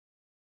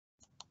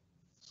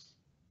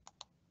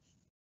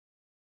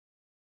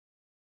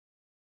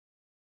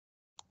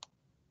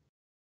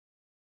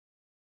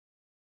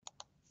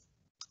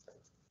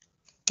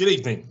Good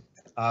evening.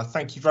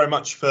 Thank you very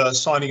much for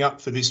signing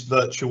up for this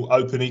virtual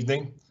open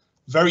evening.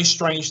 Very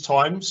strange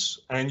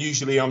times, and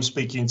usually I'm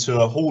speaking to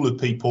a hall of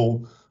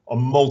people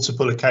on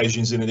multiple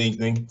occasions in an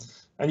evening,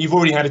 and you've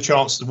already had a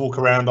chance to walk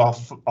around our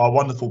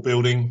wonderful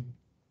building,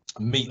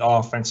 meet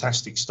our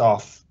fantastic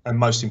staff, and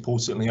most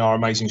importantly, our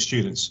amazing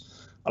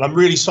students. And I'm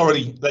really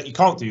sorry that you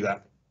can't do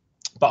that,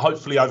 but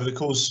hopefully over the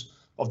course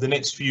of the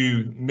next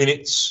few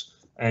minutes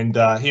and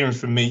hearing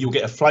from me, you'll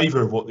get a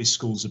flavour of what this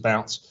school's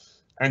about,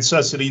 and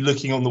certainly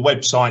looking on the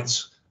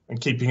website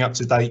and keeping up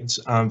to date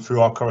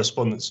through our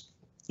correspondence.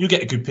 You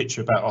get a good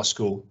picture about our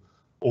school,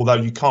 although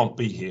you can't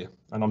be here,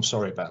 and I'm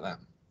sorry about that.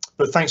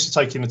 But thanks for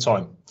taking the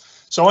time.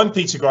 So I'm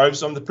Peter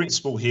Groves, I'm the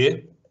principal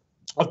here.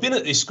 I've been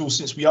at this school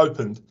since we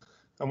opened,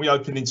 and we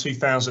opened in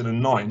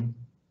 2009,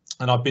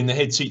 and I've been the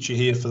head teacher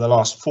here for the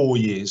last 4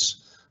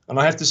 years. And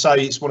I have to say,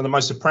 it's one of the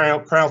most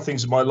proud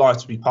things of my life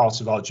to be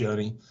part of our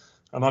journey.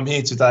 And I'm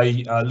here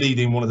today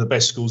leading one of the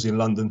best schools in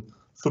London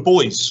for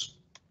boys.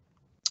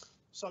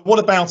 So what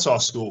about our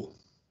school?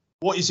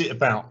 What is it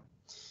about?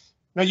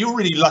 Now, you're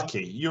really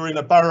lucky. You're in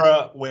a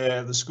borough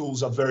where the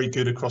schools are very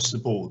good across the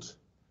board.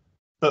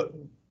 But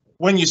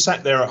when you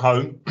sat there at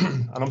home,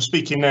 and I'm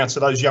speaking now to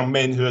those young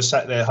men who are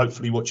sat there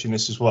hopefully watching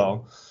this as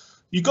well,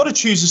 you've got to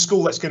choose a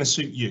school that's going to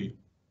suit you.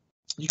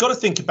 You've got to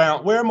think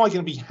about, where am I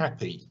going to be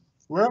happy?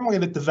 Where am I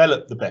going to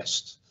develop the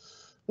best?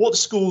 What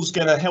school's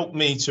going to help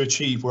me to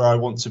achieve where I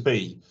want to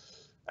be?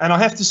 And I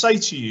have to say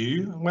to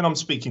you, when I'm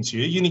speaking to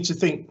you, you need to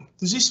think,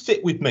 does this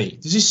fit with me?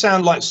 Does this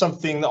sound like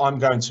something that I'm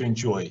going to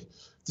enjoy?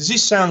 Does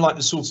this sound like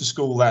the sort of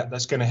school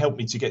that's going to help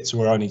me to get to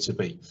where I need to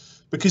be?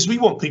 Because we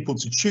want people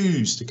to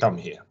choose to come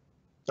here.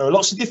 There are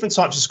lots of different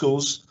types of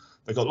schools.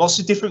 They've got lots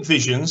of different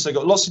visions. They've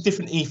got lots of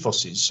different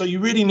ethoses. So you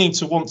really need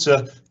to want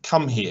to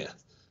come here.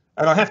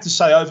 And I have to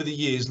say, over the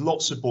years,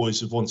 lots of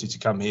boys have wanted to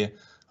come here,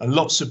 and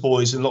lots of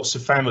boys and lots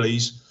of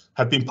families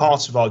have been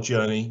part of our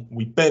journey.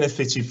 We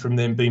benefited from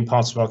them being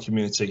part of our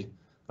community,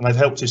 and they've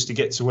helped us to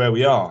get to where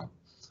we are.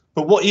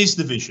 But what is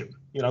the vision?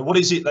 You know, what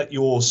is it that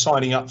you're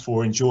signing up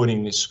for in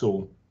joining this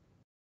school?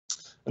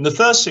 And the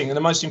first thing, and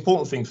the most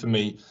important thing for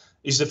me,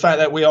 is the fact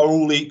that we are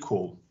all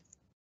equal.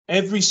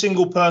 Every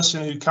single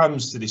person who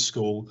comes to this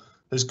school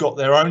has got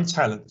their own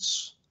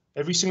talents.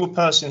 Every single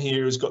person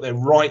here has got their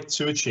right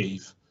to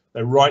achieve,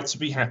 their right to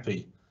be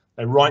happy,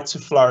 their right to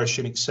flourish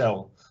and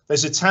excel.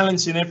 There's a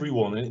talent in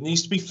everyone, and it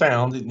needs to be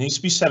found, it needs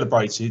to be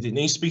celebrated, it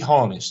needs to be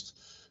harnessed.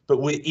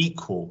 But we're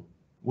equal,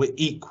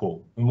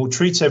 and we'll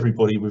treat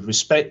everybody with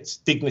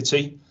respect,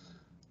 dignity.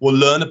 We'll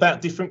learn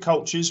about different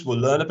cultures, we'll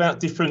learn about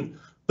different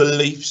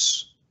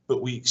beliefs,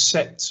 but we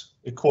accept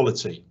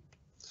equality.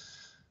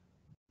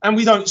 And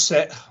we don't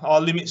set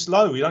our limits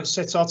low, we don't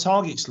set our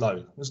targets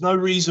low. There's no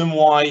reason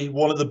why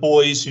one of the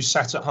boys who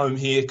sat at home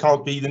here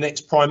can't be the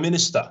next Prime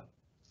Minister,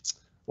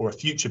 or a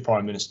future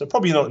Prime Minister.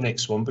 Probably not the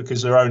next one,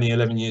 because they're only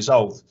 11 years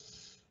old.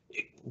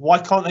 Why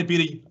can't they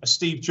be a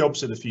Steve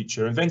Jobs of the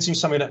future, inventing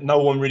something that no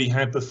one really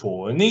had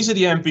before? And these are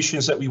the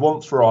ambitions that we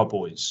want for our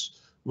boys.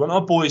 We want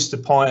our boys to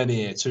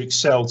pioneer, to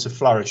excel, to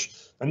flourish,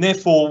 and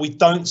therefore we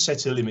don't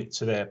set a limit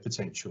to their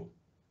potential.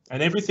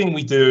 And everything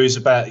we do is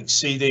about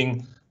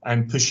exceeding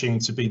and pushing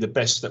to be the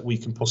best that we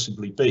can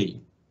possibly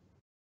be.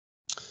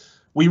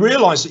 We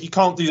realise that you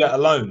can't do that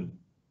alone.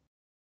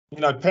 You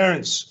know,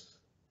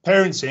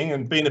 parenting,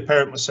 and being a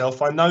parent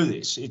myself, I know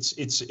this.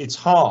 It's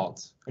hard,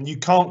 and you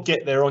can't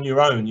get there on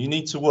your own. You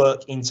need to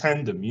work in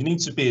tandem. You need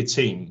to be a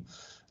team.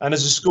 And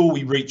as a school,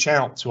 we reach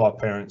out to our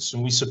parents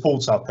and we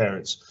support our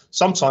parents.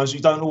 Sometimes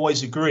we don't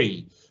always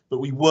agree, but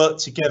we work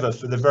together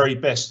for the very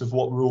best of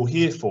what we're all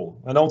here for.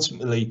 And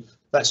ultimately,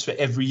 that's for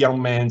every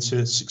young man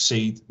to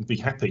succeed and be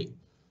happy.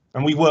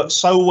 And we work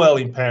so well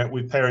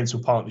with parental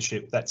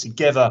partnership that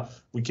together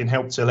we can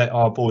help to let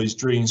our boys'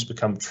 dreams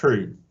become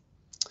true.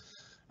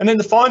 And then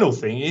the final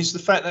thing is the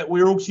fact that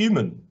we're all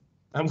human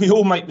and we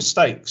all make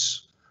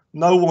mistakes.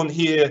 No one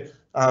here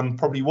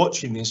probably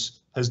watching this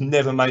has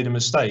never made a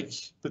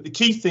mistake. But the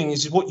key thing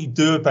is what you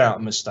do about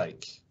a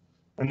mistake.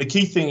 And the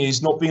key thing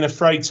is not being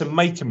afraid to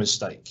make a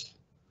mistake.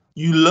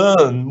 You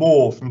learn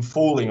more from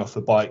falling off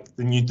a bike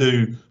than you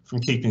do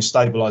from keeping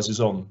stabilizers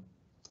on.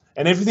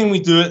 And everything we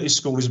do at this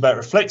school is about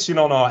reflecting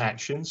on our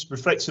actions,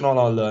 reflecting on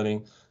our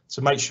learning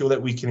to make sure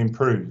that we can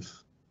improve.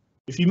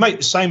 If you make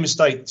the same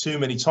mistake too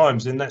many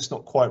times, then that's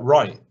not quite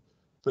right,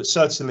 but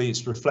certainly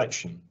it's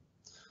reflection.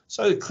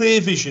 So a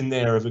clear vision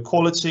there of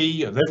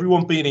equality, of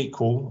everyone being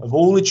equal, of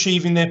all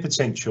achieving their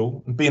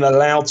potential and being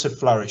allowed to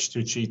flourish to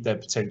achieve their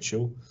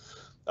potential,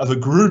 of a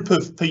group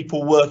of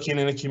people working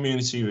in a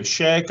community with a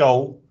shared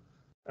goal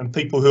and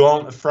people who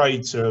aren't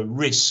afraid to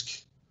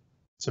risk,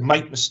 to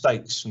make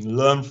mistakes and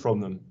learn from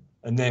them,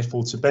 and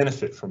therefore to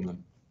benefit from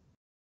them.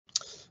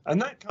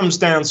 And that comes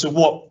down to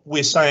what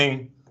we're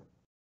saying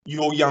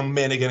your young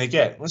men are going to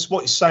get. That's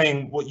what it's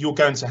saying, what you're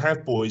going to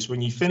have, boys,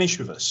 when you finish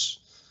with us.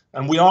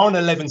 And we are an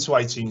 11 to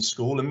 18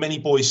 school, and many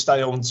boys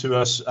stay on to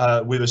us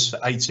with us for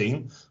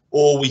 18,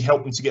 or we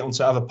help them to get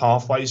onto other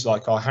pathways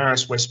like our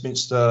Harris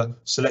Westminster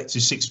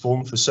selective sixth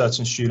form for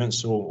certain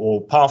students,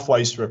 or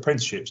pathways for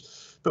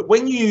apprenticeships. But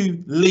when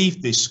you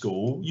leave this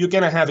school, you're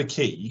going to have a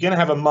key. You're going to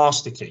have a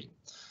master key.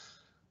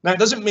 Now, it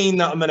doesn't mean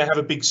that I'm going to have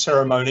a big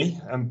ceremony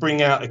and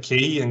bring out a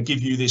key and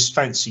give you this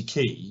fancy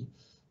key.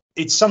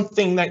 It's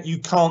something that you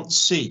can't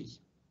see,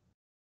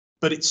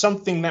 but it's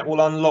something that will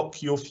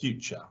unlock your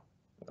future.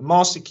 A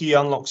master key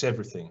unlocks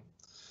everything.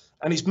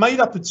 And it's made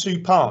up of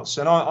two parts,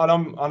 and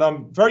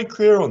I'm very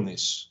clear on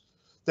this.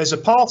 There's a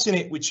part in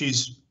it which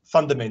is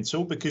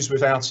fundamental, because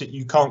without it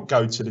you can't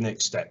go to the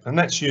next step, and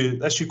that's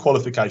your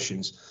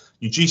qualifications,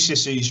 your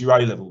GCSEs, your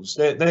A levels.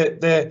 They're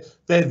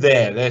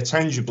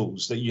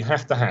tangibles that you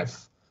have to have.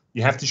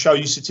 You have to show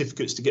your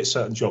certificates to get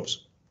certain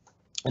jobs,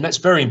 and that's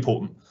very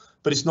important.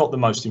 But it's not the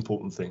most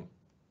important thing.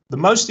 The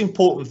most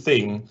important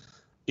thing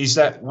is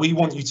that we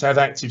want you to have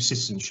active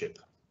citizenship.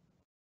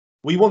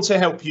 We want to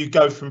help you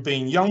go from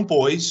being young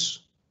boys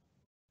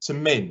to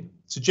men,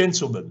 to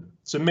gentlemen,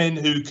 to men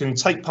who can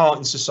take part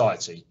in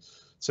society,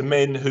 to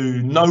men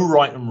who know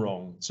right and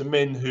wrong, to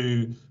men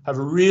who have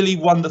a really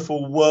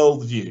wonderful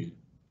worldview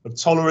of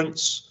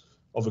tolerance,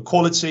 of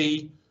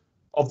equality,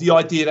 of the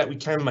idea that we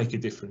can make a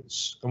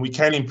difference and we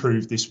can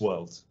improve this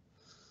world.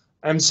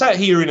 And sat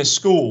here in a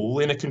school,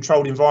 in a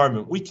controlled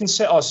environment, we can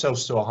set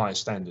ourselves to a higher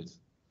standard.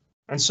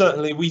 And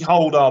certainly we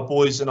hold our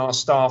boys and our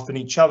staff and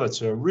each other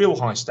to a real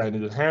high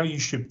standard of how you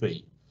should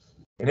be.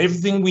 And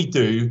everything we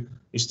do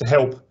is to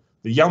help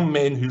the young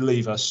men who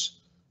leave us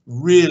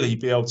really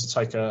be able to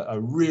take a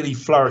really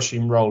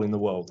flourishing role in the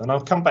world. And I'll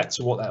come back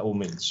to what that all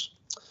means.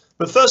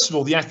 But first of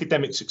all, the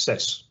academic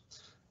success.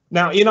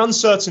 Now, in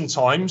uncertain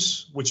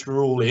times, which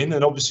we're all in,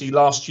 and obviously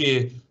last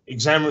year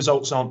exam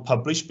results aren't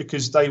published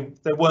because there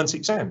weren't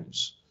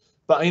exams.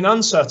 But in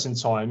uncertain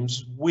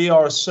times, we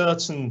are a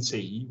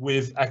certainty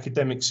with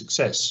academic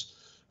success.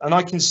 And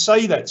I can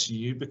say that to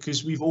you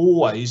because we've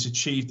always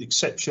achieved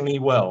exceptionally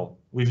well.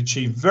 We've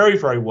achieved very,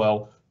 very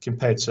well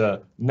compared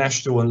to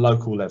national and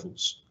local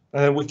levels.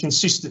 We're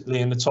consistently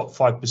in the top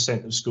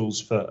 5% of schools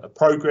for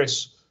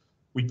progress.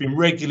 We've been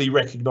regularly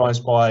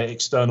recognised by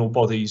external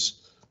bodies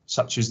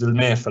such as the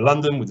Mayor for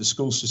London with the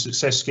Schools for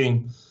Success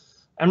scheme.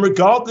 And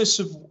regardless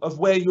of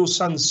where your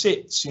son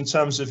sits in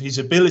terms of his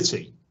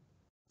ability,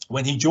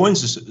 when he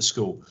joins us at the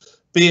school,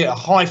 be it a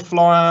high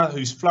flyer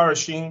who's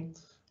flourishing,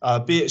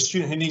 be it a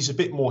student who needs a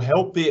bit more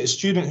help, be it a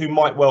student who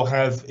might well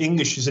have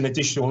English as an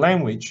additional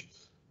language,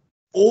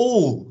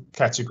 all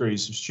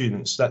categories of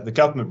students that the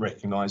government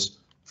recognise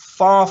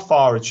far,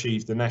 far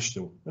achieve the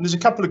national. And there's a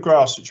couple of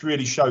graphs which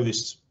really show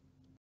this.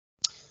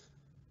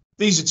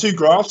 These are two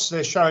graphs.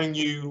 They're showing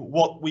you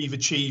what we've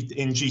achieved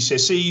in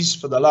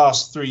GCSEs for the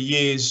last 3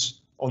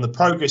 years on the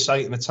Progress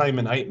 8 and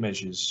Attainment 8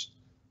 measures.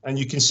 And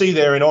you can see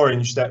there in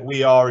orange that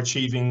we are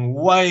achieving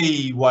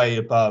way, way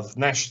above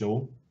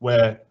national,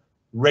 where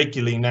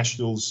regularly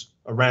national's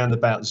around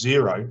about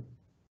 0.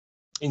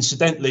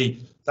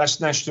 Incidentally,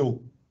 that's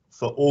national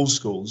for all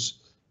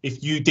schools.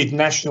 If you did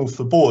national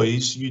for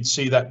boys, you'd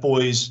see that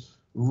boys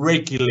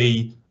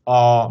regularly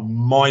are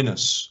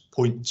minus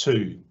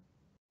 0.2.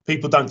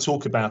 People don't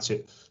talk about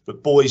it,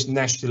 but boys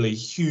nationally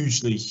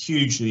hugely,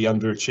 hugely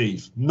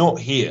underachieve. Not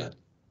here.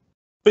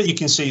 But you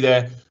can see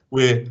there,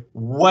 we're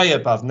way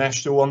above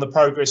national on the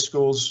progress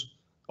scores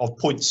of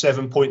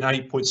 0.7,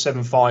 0.8,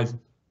 0.75,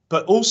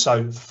 but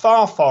also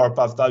far, far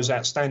above those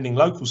outstanding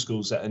local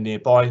schools that are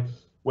nearby,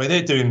 where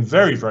they're doing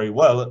very, very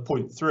well at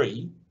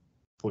 0.3,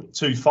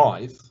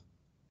 0.25,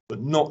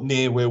 but not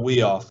near where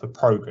we are for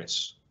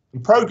progress.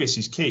 And progress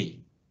is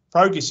key.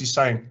 Progress is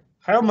saying,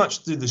 how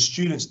much do the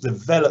students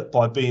develop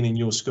by being in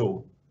your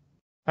school?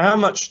 How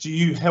much do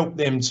you help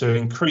them to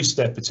increase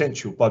their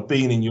potential by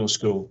being in your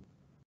school?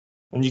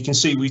 And you can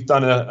see we've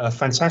done a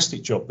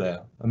fantastic job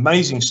there.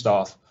 Amazing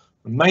staff,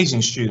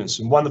 amazing students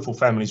and wonderful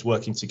families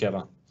working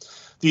together.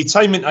 The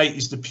Attainment 8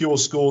 is the pure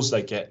scores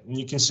they get. And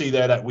you can see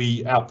there that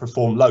we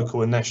outperform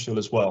local and national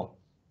as well.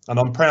 And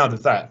I'm proud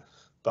of that,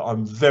 but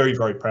I'm very,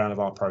 very proud of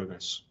our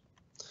progress.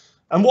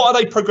 And what are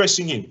they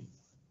progressing in?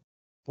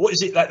 What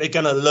is it that they're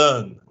going to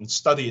learn and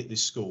study at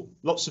this school?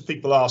 Lots of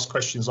people ask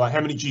questions like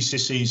how many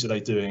GCSEs are they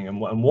doing and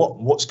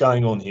what's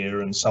going on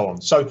here and so on.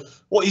 So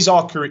what is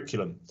our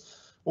curriculum?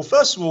 Well,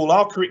 first of all,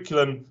 our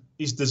curriculum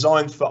is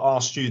designed for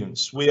our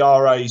students. We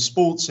are a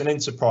sports and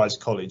enterprise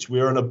college.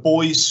 We're in a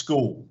boys'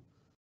 school.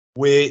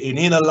 We're in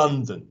inner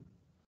London.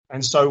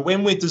 And so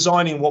when we're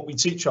designing what we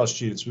teach our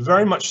students, we're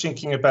very much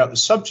thinking about the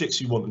subjects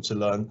we want them to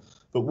learn,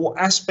 but what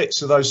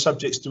aspects of those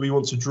subjects do we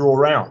want to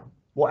draw out?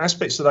 What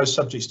aspects of those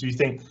subjects do we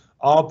think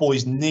our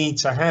boys need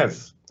to have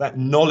that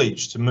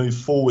knowledge to move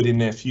forward in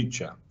their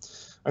future?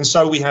 And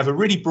so we have a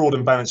really broad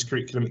and balanced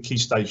curriculum at Key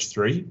Stage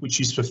 3, which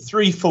is for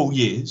 3 full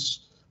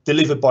years,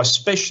 delivered by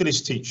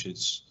specialist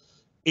teachers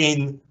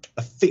in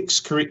a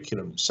fixed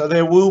curriculum. So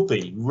there will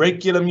be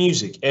regular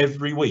music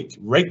every week,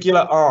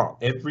 regular art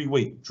every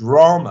week,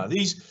 drama.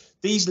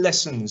 These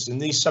lessons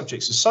and these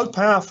subjects are so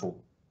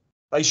powerful.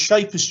 They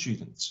shape a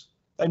student.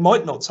 They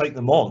might not take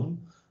them on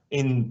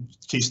in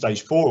Key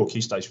Stage 4 or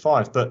Key Stage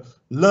 5, but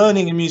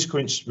learning a musical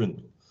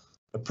instrument,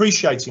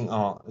 appreciating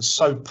art is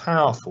so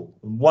powerful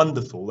and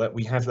wonderful that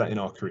we have that in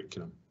our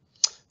curriculum.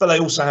 But they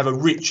also have a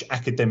rich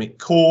academic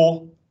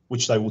core,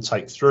 which they will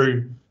take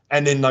through,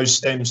 and then those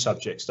STEM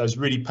subjects, those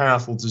really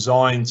powerful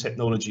design,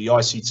 technology,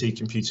 ICT,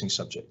 computing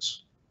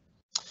subjects.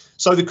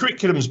 So the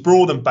curriculum is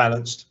broad and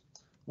balanced.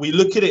 We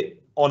look at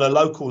it on a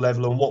local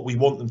level on what we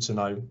want them to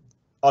know.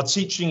 Our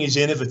teaching is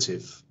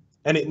innovative,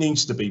 and it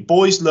needs to be.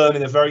 Boys learn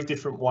in a very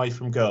different way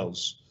from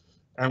girls,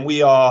 and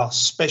we are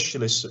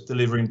specialists at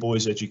delivering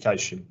boys'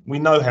 education. We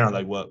know how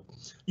they work.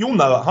 You'll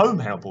know at home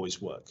how boys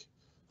work.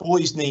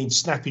 Boys need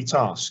snappy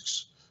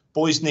tasks.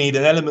 Boys need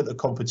an element of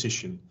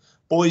competition.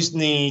 Boys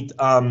need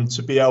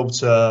to be able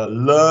to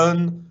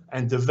learn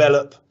and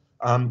develop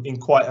in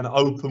quite an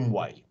open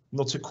way,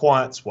 not a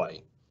quiet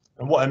way.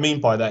 And what I mean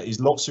by that is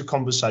lots of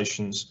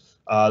conversations,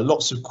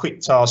 lots of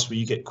quick tasks where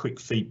you get quick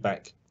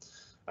feedback.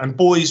 And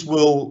boys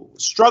will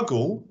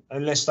struggle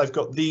unless they've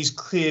got these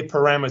clear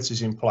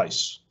parameters in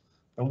place.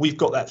 And we've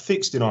got that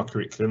fixed in our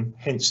curriculum,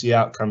 hence the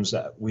outcomes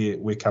that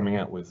we're coming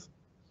out with.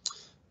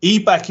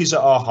 EBAC is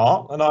at our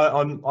heart, and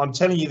I'm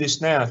telling you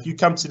this now, if you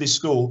come to this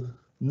school,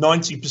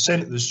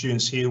 90% of the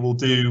students here will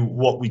do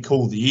what we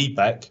call the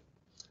EBAC,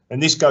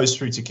 and this goes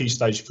through to Key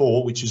Stage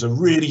 4, which is a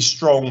really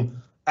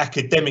strong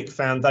academic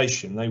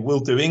foundation. They will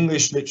do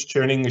English,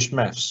 literature, and English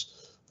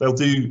maths. They'll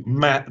do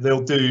maths.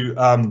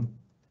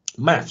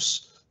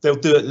 They'll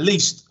do at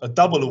least a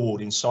double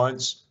award in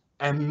science,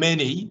 and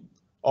many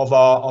of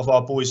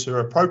our boys who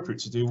are appropriate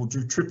to do will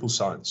do triple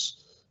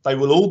science. They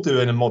will all do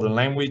in a modern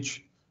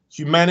language.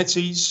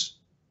 Humanities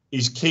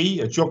is key,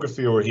 a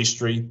geography or a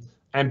history.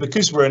 And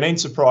because we're an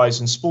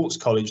enterprise and sports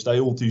college, they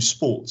all do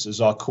sports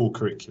as our core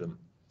curriculum.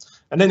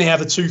 And then they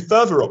have the two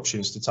further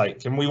options to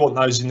take, and we want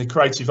those in the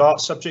creative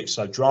arts subjects,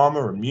 so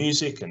drama and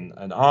music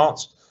and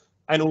art,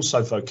 and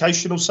also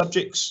vocational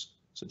subjects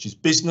such as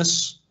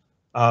business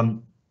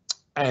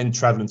and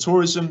travel and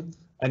tourism.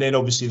 And then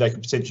obviously they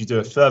could potentially do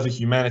a further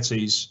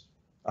humanities,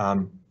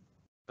 a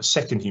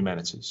second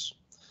humanities.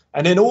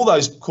 And then all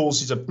those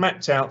courses are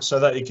mapped out so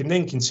that it can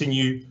then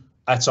continue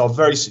at our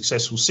very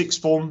successful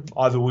sixth form,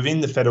 either within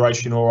the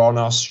Federation or on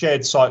our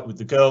shared site with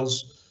the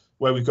girls,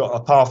 where we've got a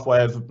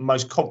pathway of the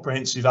most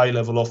comprehensive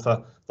A-level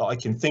offer that I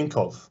can think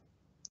of.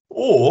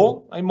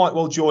 Or they might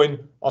well join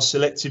our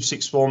selective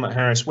sixth form at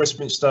Harris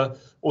Westminster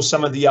or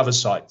some of the other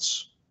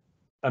sites.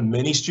 And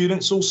many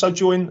students also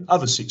join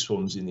other sixth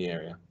forms in the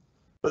area.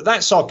 But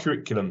that's our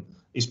curriculum.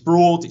 It's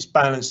broad, it's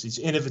balanced, it's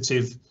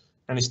innovative,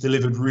 and it's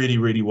delivered really,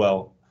 really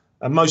well.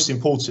 And most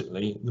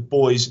importantly, the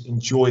boys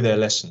enjoy their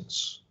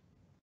lessons.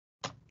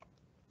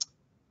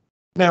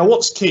 Now,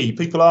 what's key?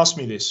 People ask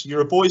me this.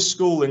 You're a boys'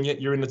 school and yet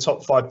you're in the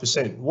top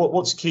 5%.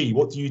 What's key?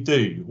 What do you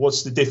do?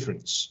 What's the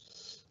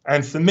difference?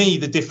 And for me,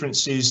 the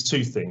difference is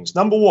two things.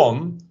 Number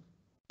one,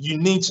 you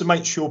need to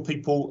make sure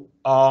people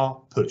are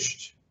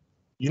pushed.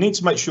 You need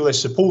to make sure they're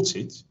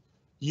supported.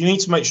 You need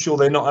to make sure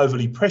they're not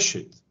overly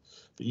pressured.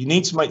 But you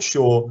need to make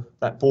sure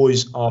that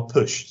boys are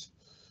pushed.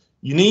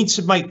 You need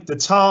to make the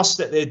task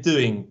that they're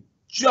doing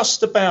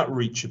just about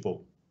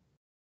reachable.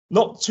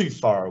 Not too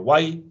far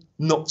away,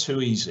 not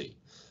too easy.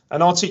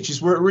 And our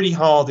teachers work really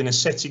hard in a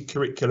setted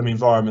curriculum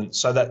environment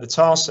so that the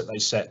tasks that they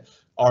set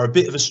are a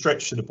bit of a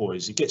stretch for the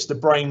boys. It gets the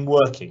brain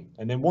working.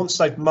 And then once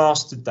they've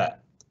mastered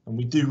that, and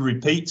we do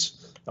repeat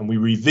and we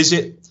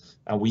revisit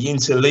and we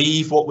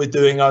interleave what we're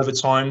doing over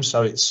time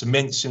so it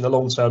cements in the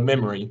long-term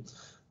memory.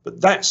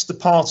 But that's the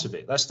part of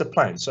it. That's the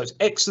plan. So it's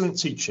excellent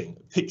teaching,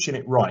 pitching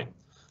it right.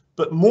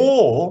 But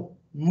more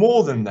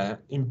than that,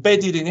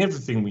 embedded in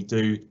everything we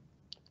do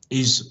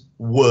is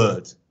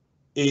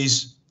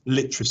is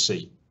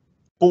literacy.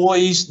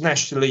 Boys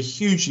nationally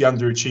hugely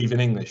underachieve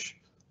in English.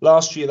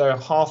 Last year they were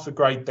half a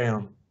grade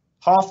down.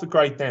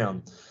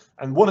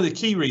 And one of the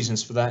key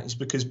reasons for that is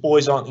because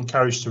boys aren't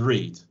encouraged to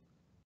read.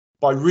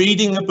 By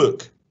reading a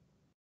book,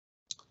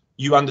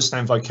 you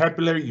understand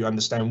vocabulary, you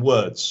understand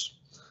words.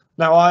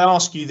 Now I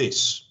ask you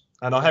this,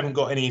 and I haven't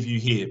got any of you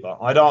here, but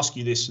I'd ask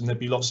you this and there'd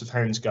be lots of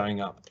hands going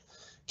up.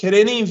 Can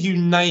any of you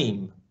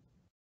name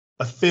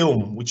a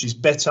film which is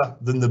better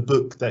than the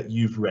book that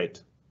you've read?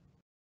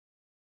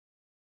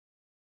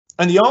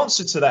 And the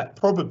answer to that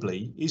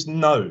probably is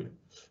no,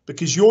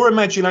 because your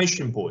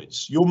imagination,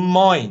 boys, your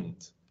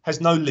mind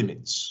has no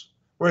limits,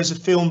 whereas a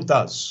film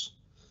does.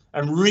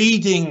 And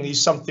reading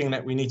is something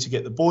that we need to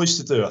get the boys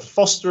to do,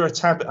 foster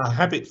a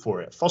habit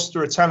for it,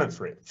 foster a talent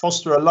for it,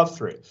 foster a love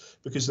for it,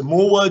 because the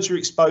more words you're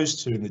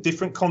exposed to in the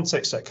different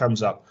contexts that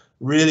comes up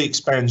really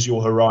expands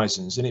your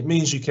horizons, and it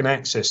means you can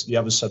access the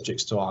other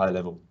subjects to a high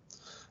level.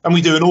 And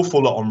we do an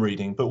awful lot on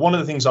reading, but one of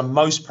the things I'm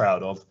most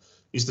proud of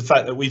is the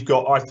fact that we've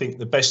got, I think,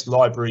 the best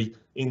library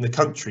in the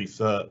country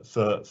for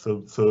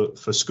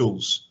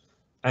schools.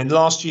 And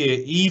last year,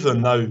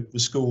 even though the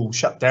school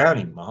shut down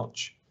in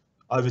March,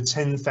 over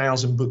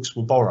 10,000 books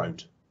were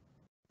borrowed.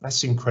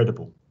 That's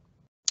incredible.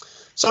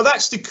 So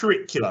that's the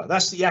curricula,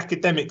 that's the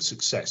academic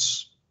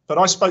success. But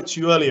I spoke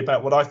to you earlier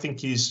about what I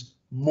think is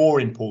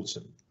more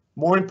important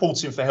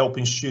for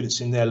helping students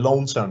in their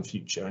long-term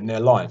future, in their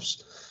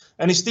lives.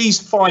 And it's these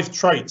 5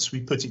 traits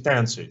we put it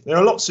down to. There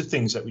are lots of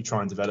things that we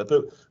try and develop,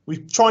 but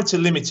we've tried to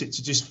limit it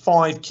to just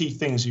 5 key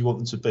things we want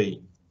them to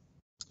be.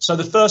 So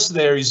the first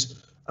there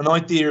is an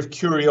idea of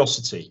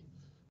curiosity.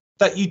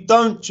 that you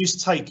don't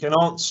just take an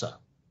answer,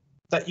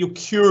 that you're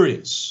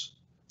curious,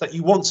 that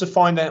you want to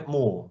find out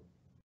more.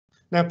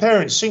 Now,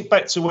 parents, think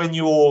back to when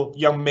your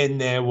young men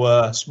there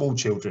were small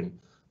children.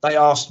 They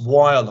asked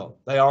why a lot.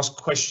 They asked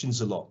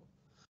questions a lot.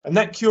 And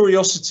that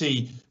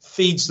curiosity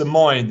feeds the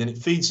mind and it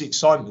feeds the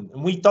excitement.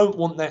 And we don't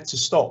want that to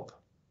stop.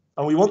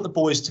 And we want the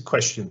boys to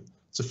question,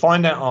 to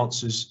find out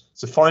answers,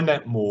 to find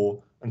out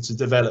more, and to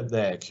develop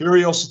there.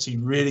 Curiosity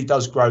really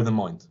does grow the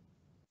mind.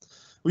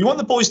 We want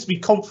the boys to be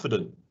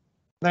confident.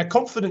 Now,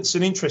 confidence is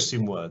an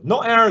interesting word,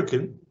 not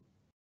arrogant,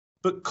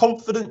 but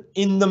confident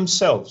in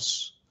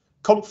themselves,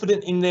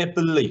 confident in their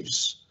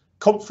beliefs,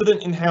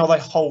 confident in how they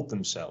hold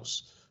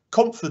themselves,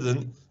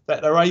 confident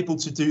that they're able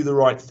to do the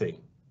right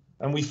thing.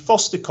 And we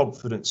foster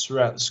confidence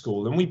throughout the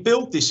school, and we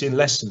build this in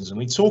lessons, and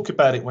we talk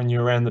about it when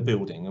you're around the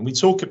building, and we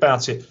talk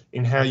about it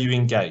in how you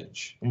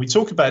engage, and we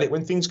talk about it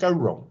when things go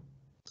wrong.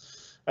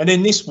 And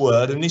then this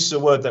word, and this is a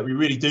word that we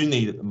really do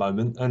need at the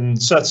moment,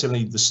 and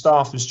certainly the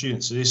staff and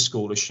students of this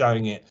school are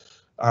showing it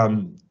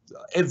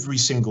every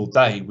single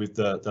day with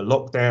the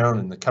lockdown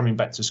and the coming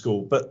back to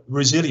school, but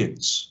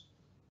resilience.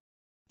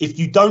 If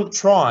you don't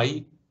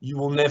try, you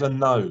will never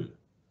know.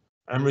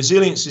 And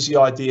resilience is the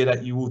idea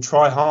that you will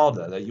try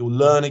harder, that you'll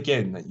learn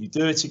again, that you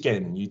do it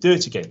again and you do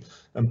it again.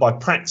 And by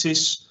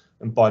practice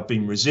and by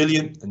being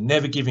resilient and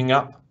never giving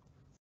up,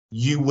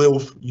 you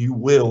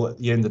will at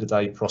the end of the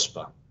day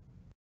prosper.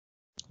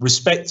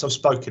 Respect I've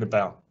spoken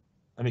about,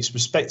 and it's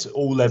respect at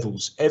all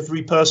levels.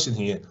 Every person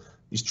here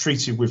is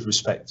treated with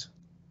respect.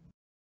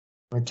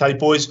 Okay,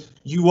 boys,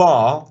 you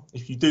are,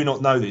 if you do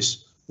not know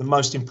this, the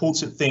most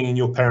important thing in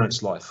your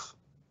parents' life.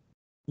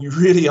 You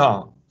really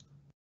are.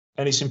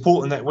 And it's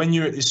important that when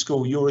you're at this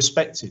school, you're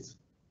respected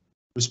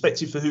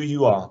for who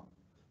you are.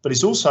 But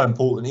it's also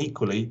important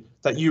equally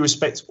that you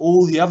respect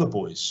all the other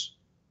boys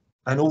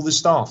and all the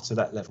staff to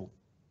that level.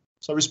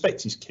 So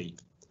respect is key.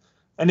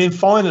 And then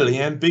finally,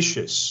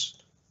 ambitious.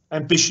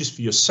 Ambitious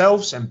for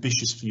yourselves,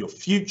 ambitious for your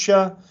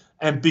future,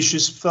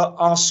 ambitious for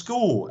our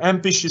school,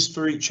 ambitious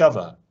for each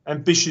other,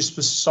 ambitious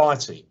for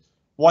society.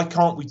 Why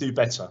can't we do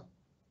better?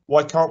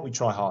 Why can't we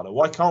try harder?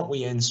 Why can't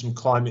we end some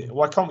climate?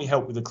 Why can't we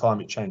help with the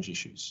climate change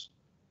issues?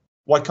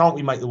 Why can't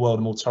we make the world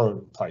a more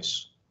tolerable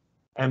place?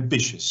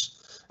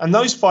 Ambitious. And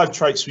those 5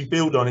 traits we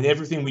build on in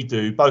everything we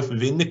do, both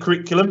within the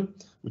curriculum,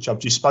 which I've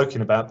just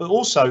spoken about, but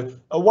also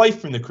away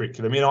from the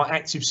curriculum in our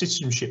active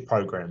citizenship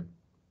program.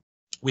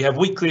 We have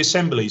weekly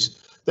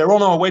assemblies. They're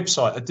on our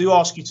website. I do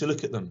ask you to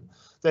look at them.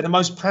 They're the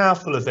most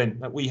powerful event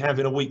that we have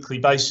on a weekly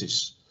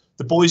basis.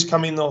 The boys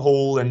come in the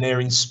hall and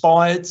they're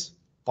inspired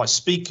by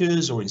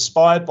speakers or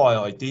inspired by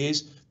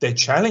ideas. They're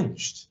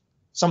challenged,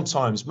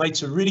 sometimes made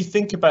to really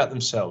think about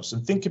themselves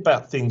and think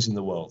about things in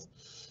the world.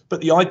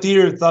 But the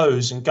idea of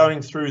those and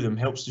going through them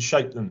helps to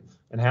shape them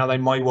and how they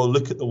may well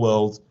look at the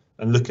world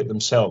and look at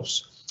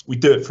themselves. We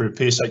do it through a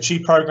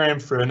PSHE program,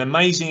 through an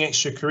amazing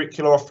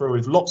extracurricular offer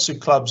with lots of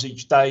clubs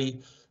each day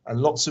and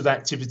lots of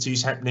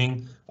activities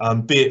happening,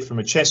 be it from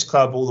a chess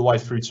club all the way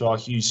through to our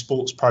huge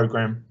sports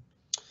program.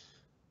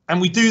 And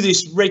we do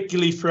this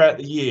regularly throughout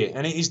the year,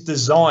 and it is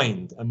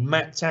designed and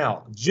mapped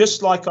out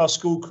just like our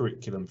school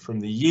curriculum from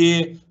the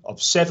year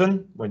of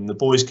 7, when the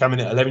boys come in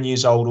at 11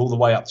 years old, all the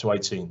way up to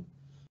 18,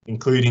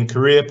 including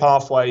career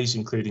pathways,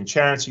 including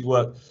charity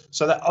work,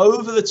 so that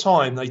over the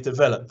time they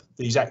develop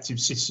these active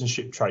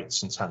citizenship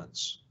traits and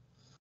talents.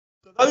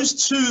 So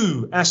those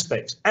 2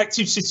 aspects,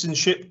 active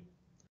citizenship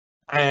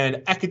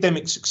and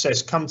academic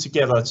success, come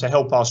together to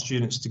help our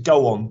students to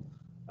go on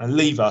and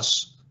leave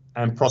us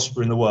and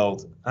prosper in the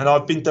world. And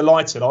I've been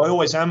delighted, I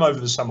always am over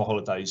the summer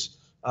holidays,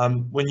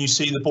 when you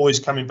see the boys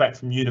coming back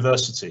from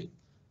university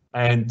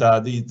and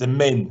the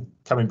men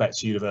coming back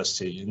to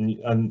university.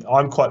 And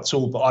I'm quite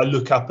tall, but I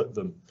look up at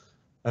them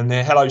and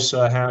they're, hello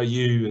sir, how are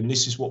you? And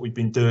this is what we've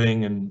been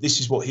doing and this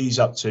is what he's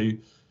up to.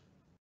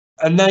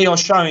 And they are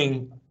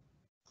showing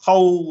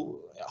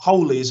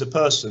wholly as a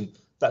person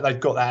that they've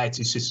got that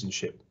active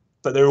citizenship,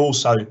 but they're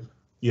also,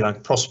 you know,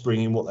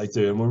 prospering in what they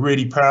do. And we're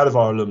really proud of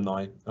our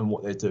alumni and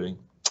what they're doing.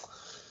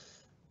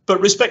 But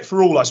respect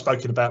for all I've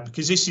spoken about,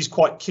 because this is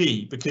quite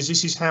key, because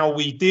this is how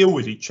we deal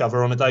with each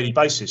other on a daily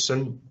basis.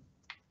 And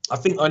I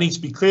think I need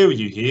to be clear with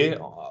you here.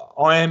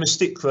 I am a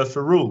stickler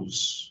for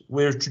rules.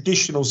 We're a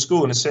traditional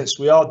school in a sense.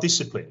 We are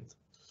disciplined.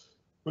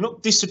 We're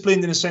not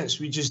disciplined in a sense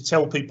we just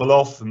tell people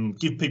off and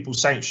give people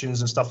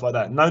sanctions and stuff like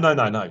that. No, no,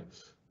 no, no.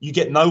 You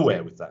get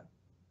nowhere with that.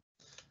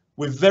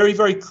 We're very,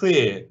 very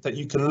clear that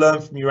you can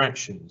learn from your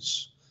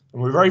actions.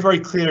 And we're very, very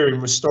clear in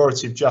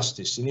restorative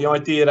justice, and the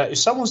idea that if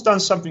someone's done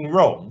something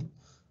wrong,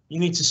 you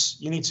need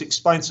to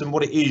explain to them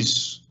what it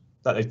is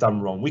that they've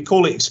done wrong. We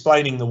call it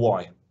explaining the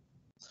why.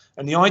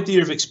 And the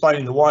idea of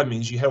explaining the why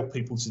means you help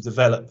people to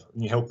develop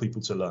and you help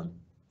people to learn.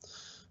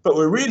 But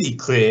we're really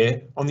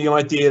clear on the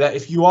idea that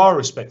if you are a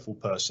respectful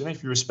person,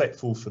 if you're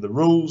respectful for the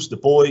rules, the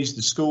boys,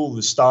 the school,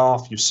 the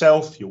staff,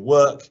 yourself, your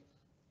work,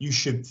 you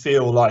should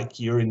feel like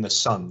you're in the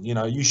sun. You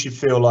know, you should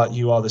feel like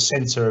you are the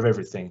center of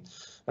everything.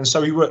 And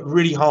so we work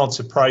really hard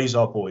to praise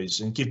our boys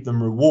and give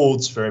them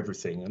rewards for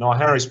everything. And our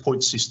Harris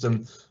Point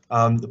system,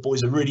 the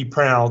boys are really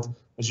proud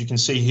As you can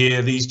see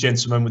here, these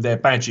gentlemen with their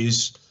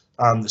badges,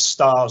 the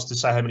stars to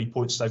say how many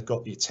points they've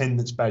got, the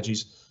attendance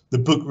badges, the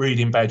book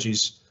reading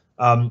badges,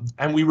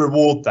 and we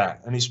reward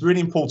that. And it's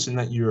really important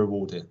that you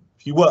reward it.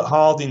 If you work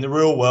hard in the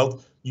real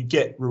world, you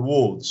get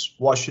rewards.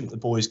 Why shouldn't the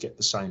boys get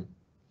the same?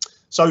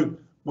 So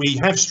we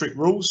have strict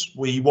rules.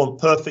 We want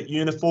perfect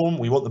uniform.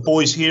 We want the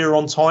boys here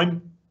on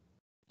time.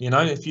 You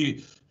know, if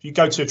you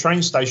go to a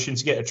train station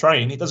to get a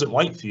train, it doesn't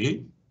wait for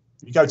you.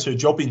 If you go to a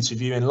job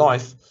interview in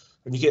life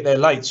and you get there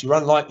late, you're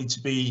unlikely to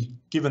be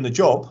given the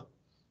job.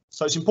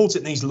 So it's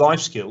important these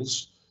life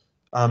skills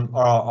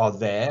are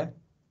there,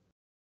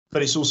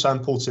 but it's also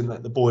important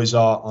that the boys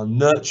are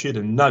nurtured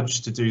and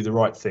nudged to do the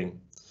right thing.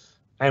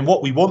 And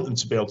what we want them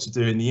to be able to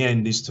do in the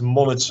end is to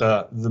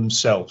monitor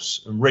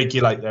themselves and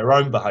regulate their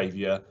own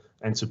behaviour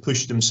and to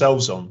push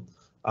themselves on,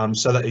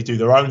 so that they do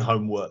their own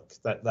homework,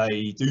 that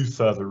they do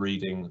further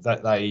reading,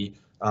 that they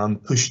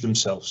push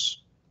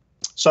themselves.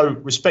 So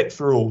respect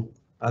for all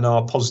and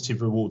our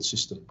positive reward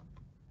system.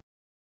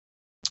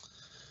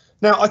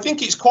 Now, I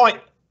think it's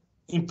quite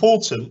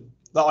important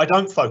that I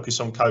don't focus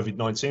on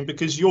COVID-19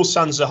 because your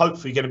sons are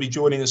hopefully going to be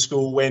joining a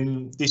school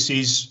when this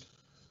is,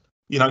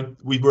 you know,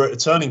 we were at a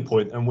turning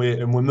point and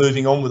we're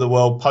moving on with the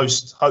world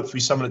post hopefully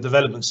some of the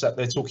developments that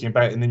they're talking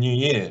about in the new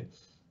year.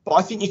 But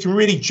I think you can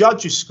really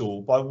judge a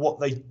school by what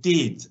they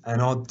did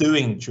and are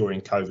doing during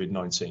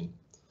COVID-19.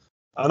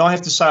 And I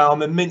have to say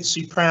I'm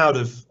immensely proud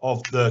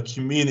of the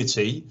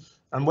community.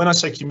 And when I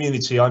say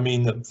community, I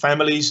mean the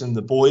families and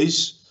the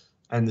boys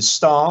and the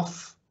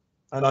staff,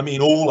 and I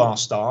mean all our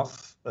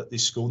staff at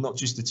this school, not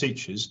just the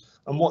teachers,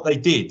 and what they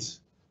did.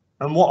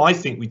 And what I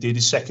think we did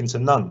is second to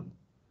none.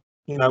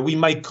 You know, we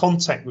made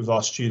contact with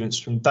our students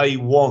from day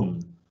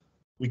one.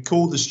 We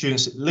called the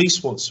students at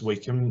least once a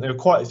week, and there were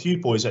quite a few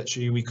boys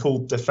actually. We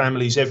called their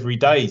families every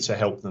day to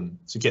help them,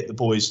 to get the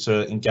boys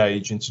to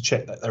engage and to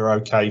check that they're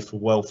okay for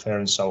welfare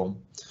and so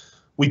on.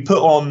 We put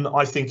on,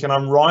 I think, an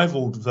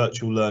unrivaled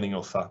virtual learning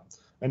offer,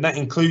 and that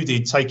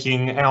included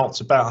taking out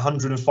about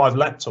 105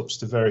 laptops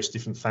to various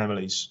different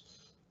families,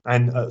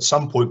 and at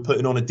some point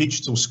putting on a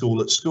digital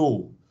school at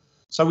school.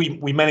 So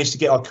we managed to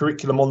get our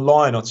curriculum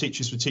online. Our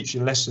teachers were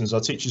teaching lessons. Our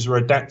teachers were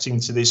adapting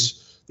to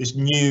this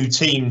new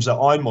Teams that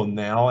I'm on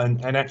now,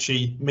 and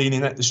actually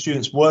meaning that the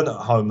students weren't at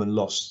home and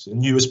lost,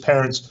 and you as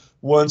parents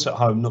weren't at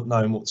home not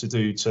knowing what to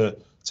do to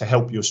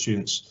help your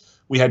students.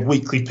 We had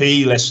weekly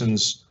PE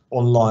lessons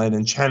online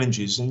and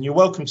challenges, and you're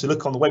welcome to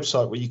look on the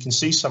website where you can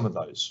see some of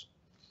those.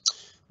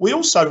 We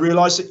also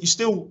realised that you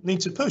still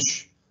need to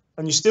push,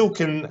 and you still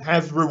can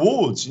have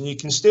rewards, and you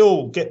can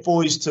still get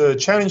boys to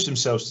challenge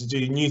themselves to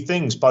do new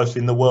things, both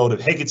in the world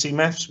of Hegarty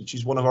Maths, which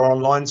is one of our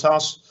online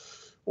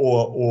tasks,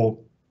 or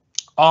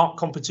art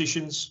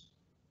competitions,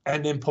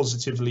 and then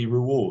positively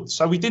reward.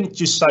 So we didn't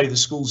just say the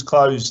school's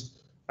closed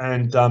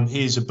and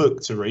here's a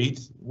book to read.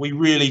 We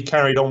really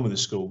carried on with the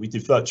school. We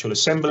did virtual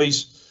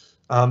assemblies,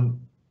 and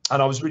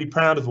I was really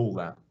proud of all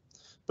that.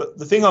 But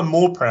the thing I'm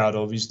more proud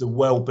of is the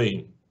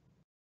well-being.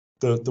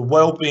 The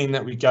well-being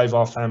that we gave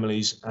our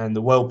families and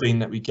the well-being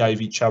that we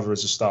gave each other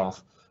as a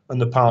staff, and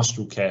the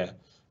pastoral care.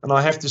 And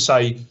I have to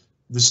say,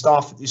 the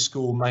staff at this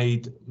school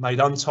made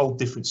untold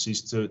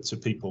differences to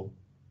people.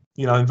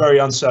 You know, in very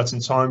uncertain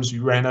times, we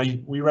ran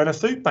a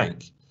food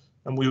bank,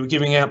 and we were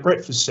giving out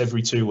breakfasts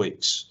every 2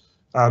 weeks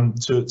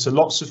to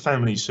lots of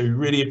families who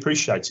really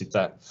appreciated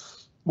that.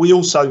 We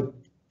also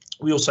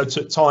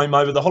took time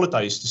over the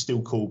holidays to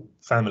still call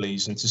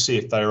families and to see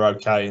if they were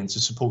okay and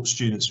to support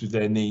students with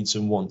their needs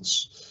and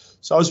wants.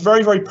 So I was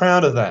very, very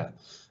proud of that.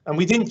 And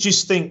we didn't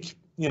just think,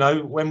 you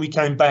know, when we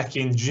came back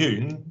in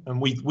June,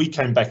 and we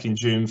came back in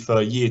June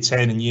for year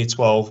 10 and year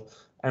 12,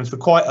 and for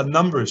quite a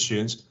number of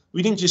students,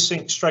 we didn't just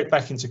sink straight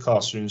back into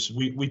classrooms.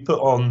 We put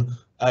on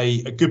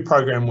a good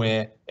program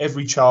where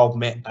every child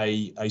met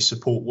a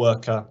support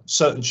worker.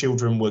 Certain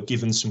children were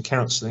given some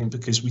counselling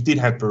because we did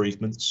have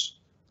bereavements,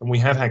 and we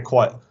have had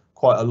quite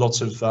a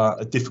lot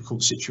of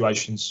difficult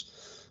situations.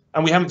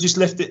 And we haven't just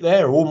left it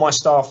there. All my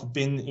staff have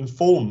been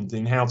informed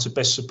in how to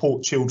best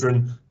support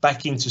children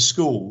back into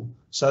school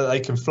so that they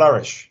can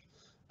flourish.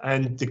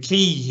 And the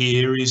key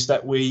here is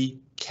that we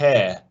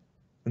care.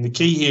 And the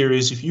key here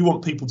is if you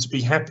want people to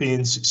be happy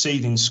and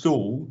succeed in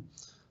school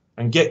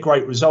and get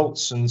great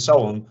results and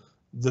so on,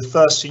 the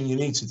first thing you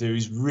need to do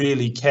is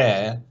really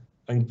care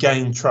and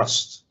gain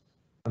trust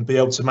and be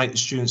able to make the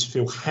students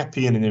feel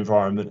happy in an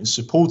environment and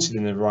supported in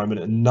an environment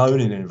and known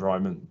in an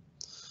environment.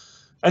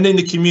 And then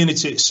the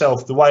community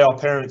itself, the way our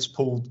parents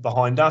pulled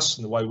behind us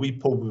and the way we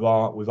pulled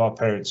with our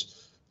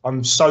parents,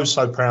 I'm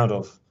so proud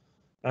of.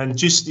 And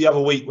just the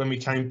other week when we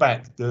came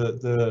back,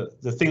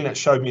 the thing that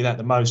showed me that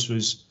the most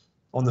was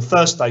on the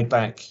first day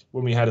back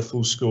when we had a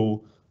full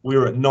school, we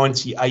were at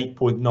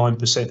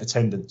 98.9%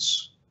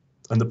 attendance.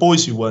 And the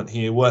boys who weren't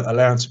here weren't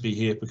allowed to be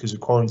here because of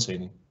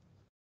quarantining.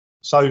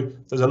 So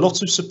there's a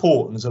lot of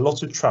support and there's a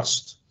lot of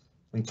trust.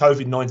 And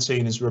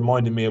COVID-19 has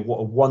reminded me of what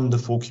a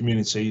wonderful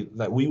community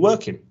that we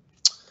work in.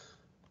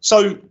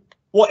 So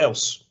what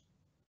else?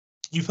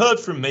 You've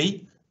heard from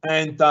me,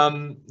 and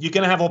you're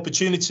going to have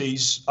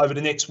opportunities over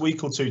the next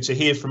week or two to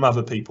hear from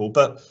other people.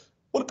 But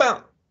what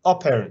about our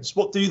parents.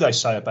 What do they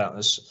say about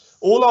us?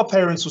 All our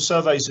parental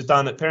surveys are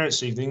done at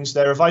parents' evenings.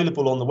 They're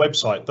available on the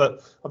website,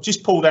 but I've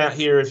just pulled out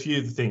here a few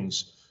of the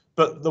things.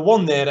 But the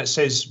one there that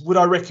says, would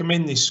I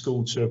recommend this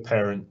school to a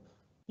parent?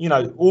 You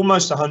know,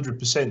 almost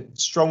 100%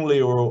 strongly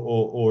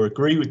or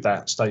agree with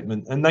that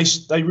statement. And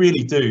they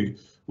really do.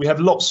 We have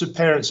lots of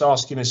parents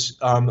asking us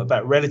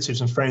about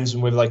relatives and friends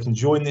and whether they can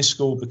join this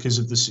school because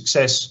of the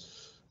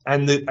success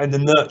and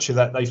the nurture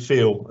that they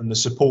feel and the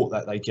support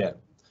that they get.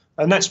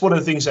 And that's one of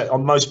the things that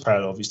I'm most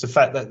proud of, is the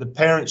fact that the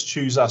parents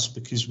choose us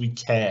because we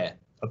care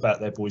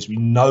about their boys. We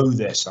know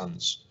their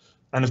sons.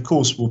 And of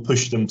course, we'll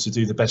push them to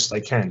do the best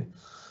they can.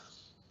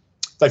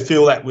 They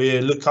feel that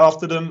we look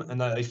after them and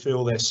that they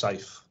feel they're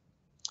safe.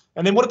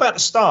 And then what about the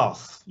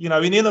staff? You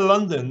know, in inner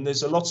London,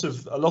 there's a lot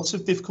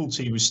of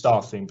difficulty with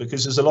staffing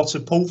because there's a lot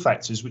of pull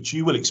factors which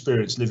you will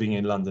experience living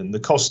in London, the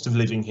cost of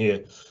living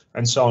here,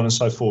 and so on and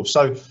so forth.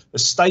 So a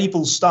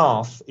stable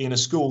staff in a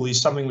school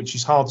is something which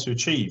is hard to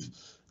achieve.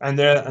 And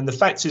the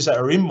factors that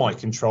are in my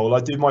control,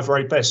 I do my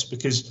very best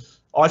because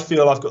I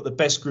feel I've got the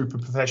best group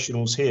of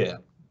professionals here.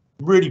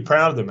 I'm really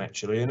proud of them,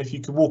 actually. And if you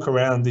could walk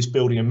around this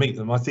building and meet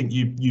them, I think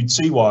you'd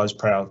see why I was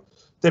proud.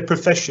 They're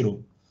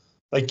professional.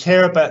 They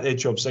care about their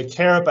jobs. They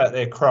care about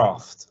their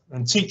craft.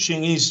 And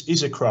teaching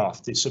is a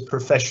craft. It's a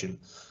profession.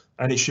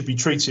 And it should be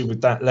treated with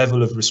that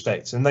level of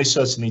respect. And they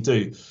certainly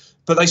do.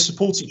 But they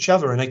support each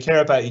other and they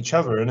care about each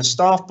other. And a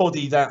staff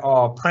body that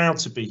are proud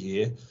to be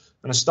here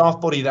and a staff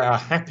body that are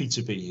happy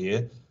to be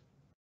here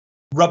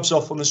rubs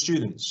off on the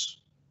students.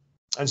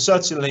 And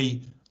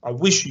certainly, I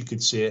wish you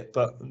could see it,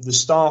 but the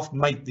staff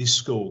make this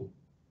school.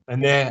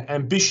 And their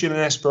ambition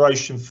and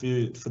aspiration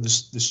for the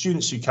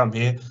students who come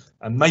here,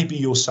 and maybe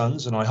your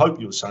sons, and I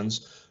hope your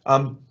sons,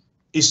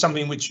 is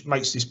something which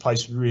makes this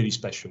place really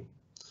special.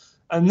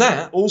 And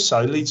that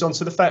also leads on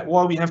to the fact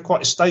why we have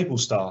quite a stable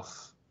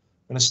staff.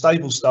 And a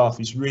stable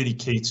staff is really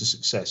key to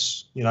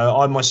success. You know,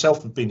 I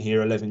myself have been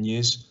here 11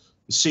 years.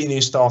 The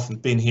senior staff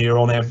have been here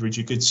on average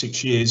a good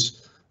 6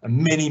 years. And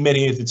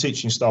many of the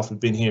teaching staff have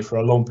been here for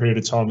a long period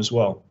of time as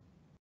well.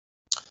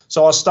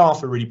 So our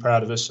staff are really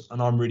proud of us, and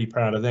I'm really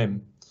proud of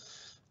them.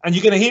 And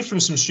you're going to hear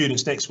from some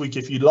students next week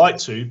if you'd like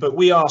to, but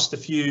we asked a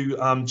few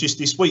just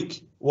this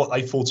week what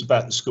they thought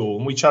about the school,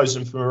 and we chose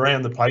them from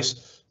around the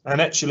place. And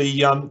actually,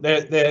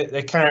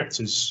 they're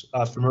characters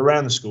from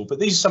around the school. But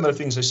these are some of the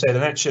things they said,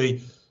 and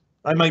actually,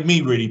 they made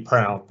me really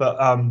proud. But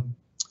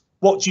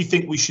what do you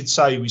think we should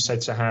say? We said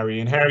to Harry,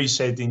 and Harry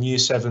said in year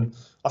 7,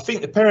 I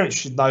think the parents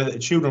should know that the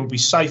children will be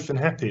safe and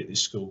happy at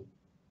this school.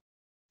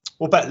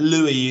 What about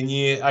Louis in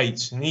year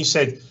 8? And he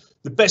said,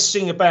 the best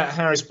thing about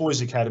Harris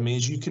Boys Academy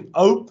is you can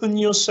open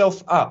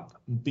yourself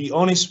up and be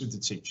honest with the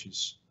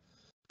teachers.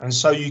 And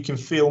so you can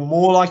feel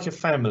more like a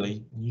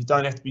family. And you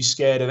don't have to be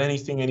scared of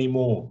anything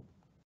anymore.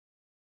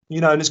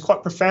 You know, and it's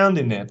quite profound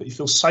in there, but you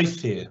feel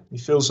safe here. It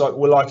feels like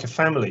we're like a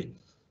family.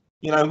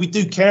 You know, we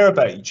do care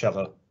about each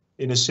other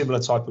in a similar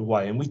type of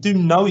way. And we do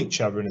know each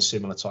other in a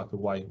similar type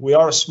of way. We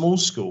are a small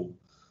school.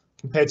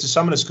 Compared to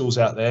some of the schools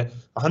out there,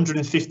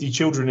 150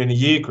 children in a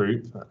year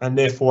group, and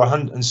therefore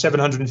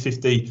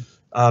 750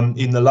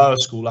 in the lower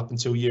school up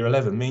until year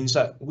 11 means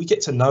that we get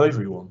to know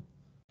everyone,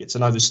 get to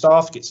know the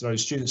staff, get to know the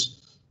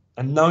students,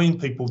 and knowing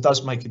people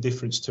does make a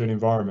difference to an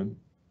environment.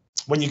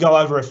 When you go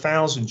over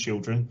 1,000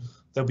 children,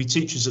 there'll be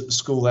teachers at the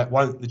school that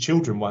the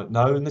children won't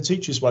know, and the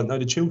teachers won't know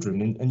the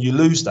children, and you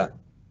lose that.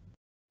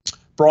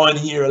 Brian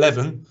in year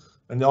 11.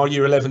 And our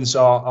year 11s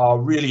are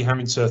really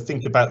having to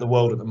think about the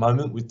world at the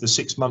moment with the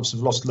 6 months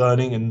of lost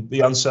learning and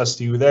the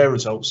uncertainty with their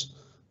results.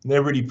 And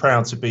they're really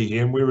proud to be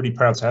here and we're really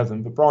proud to have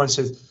them. But Brian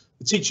says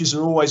the teachers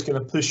are always going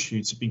to push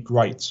you to be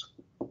great.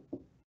 And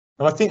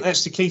I think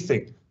that's the key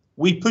thing.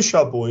 We push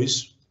our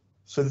boys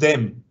for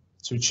them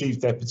to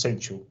achieve their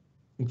potential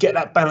and get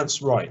that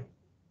balance right.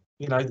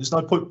 You know, there's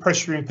no point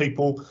pressuring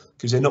people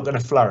because they're not going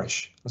to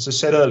flourish. As I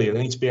said earlier,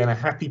 they need to be in a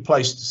happy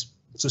place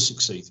to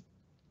succeed.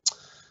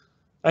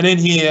 And then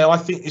here, I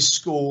think this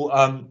school,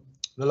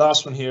 the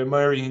last one here,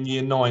 Mary in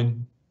year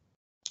 9,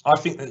 I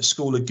think that the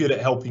school are good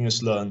at helping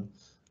us learn.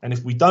 And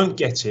if we don't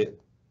get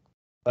it,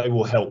 they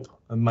will help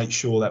and make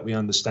sure that we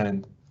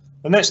understand.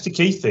 And that's the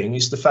key thing,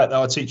 is the fact that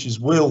our teachers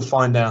will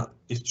find out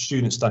if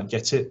students don't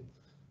get it,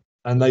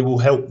 and they will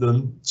help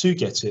them to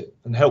get it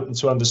and help them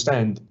to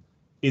understand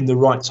in the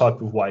right type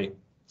of way.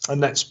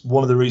 And that's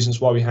one of the reasons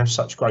why we have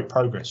such great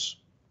progress.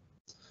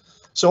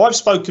 So I've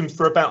spoken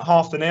for about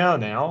half an hour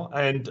now,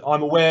 and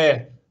I'm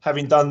aware,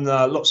 having done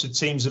lots of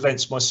Teams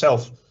events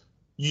myself,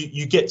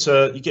 you get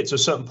to a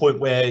certain point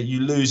where you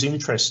lose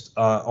interest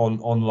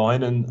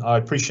online, and I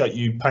appreciate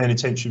you paying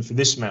attention for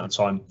this amount of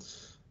time.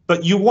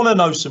 But you want to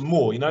know some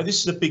more. You know,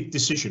 this is a big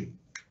decision.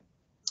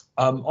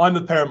 I'm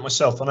a parent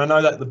myself, and I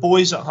know that the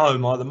boys at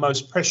home are the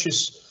most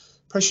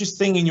precious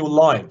thing in your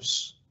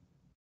lives,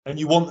 and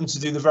you want them to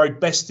do the very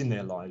best in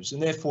their lives,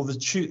 and therefore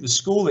the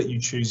school that you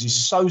choose is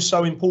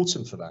so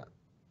important for that.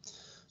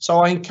 So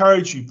I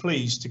encourage you,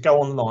 please, to go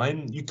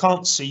online. You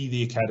can't see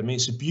the academy.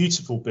 It's a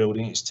beautiful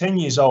building. It's 10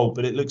 years old,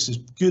 but it looks as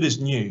good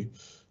as new.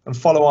 And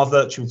follow our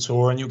virtual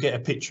tour, and you'll get a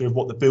picture of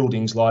what the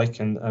building's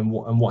like and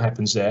what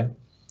happens there.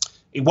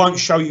 It won't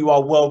show you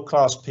our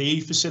world-class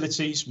PE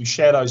facilities. We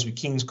share those with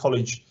King's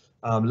College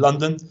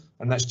London,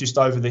 and that's just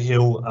over the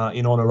hill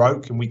in Honor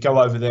Oak, and we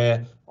go over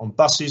there on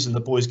buses, and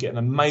the boys get an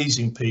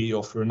amazing PE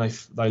offer, and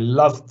they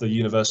love the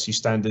university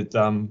standard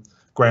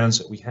grounds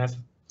that we have.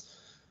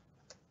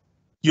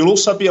 You'll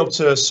also be able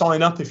to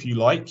sign up if you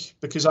like,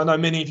 because I know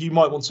many of you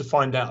might want to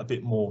find out a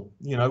bit more.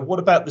 You know, what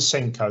about the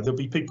Senko? There'll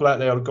be people out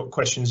there who've got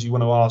questions you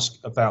want to ask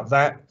about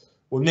that.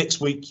 Well, next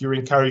week you're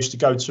encouraged to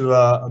go to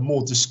a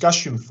more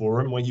discussion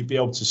forum where you'll be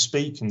able to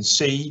speak and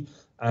see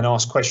and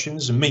ask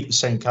questions and meet the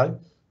Senko.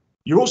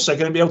 You're also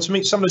going to be able to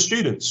meet some of the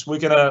students. We're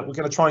going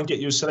to try and get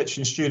you a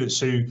selection of students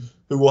who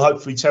will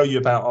hopefully tell you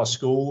about our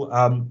school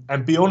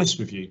and be honest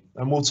with you.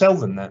 And we'll tell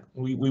them that.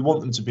 We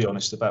want them to be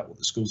honest about what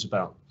the school's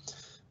about.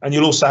 And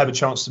you'll also have a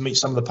chance to meet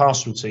some of the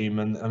pastoral team,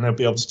 and they'll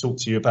be able to talk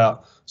to you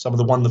about some of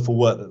the wonderful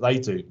work that they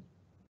do.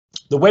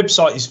 The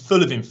website is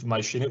full of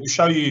information. It will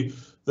show you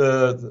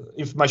the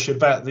information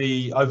about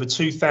the over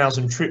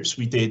 2,000 trips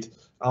we did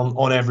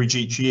on average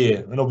each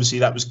year. And obviously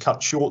that was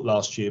cut short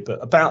last year, but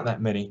about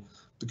that many,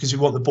 because we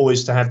want the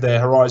boys to have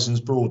their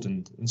horizons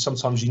broadened. And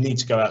sometimes you need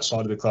to go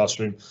outside of the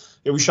classroom.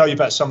 It will show you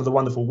about some of the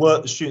wonderful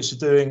work the students are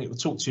doing. It will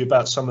talk to you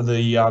about some of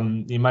the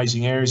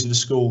amazing areas of the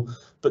school.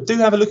 But do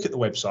have a look at the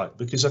website,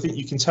 because I think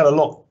you can tell a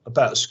lot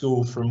about the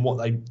school from what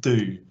they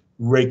do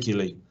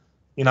regularly.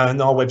 You know,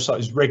 and our website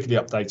is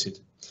regularly updated.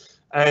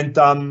 And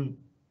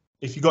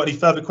if you've got any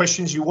further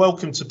questions, you're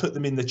welcome to put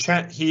them in the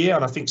chat here.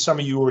 And I think some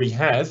of you already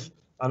have,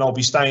 and I'll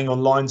be staying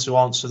online to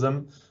answer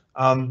them.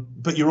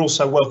 But you're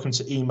also welcome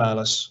to email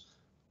us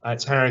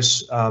at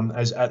Harris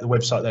as at the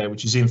website there,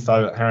 which is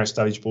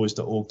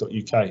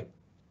info@harris-boys.org.uk.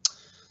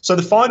 So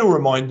the final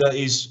reminder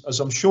is, as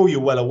I'm sure you're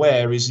well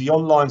aware, is the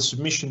online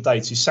submission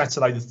date is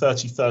Saturday the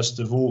 31st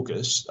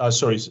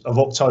of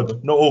October,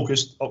 not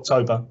August,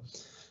 October.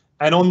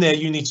 And on there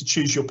you need to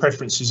choose your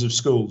preferences of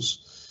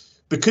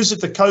schools. Because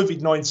of the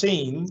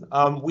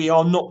COVID-19, we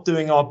are not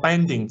doing our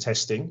banding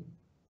testing.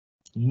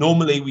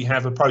 Normally we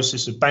have a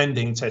process of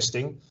banding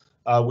testing,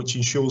 which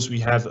ensures we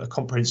have a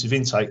comprehensive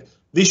intake.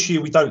 This year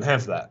we don't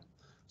have that.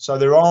 So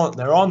there are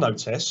no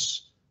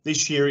tests.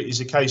 This year it is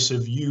a case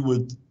of you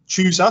would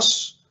choose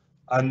us,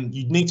 and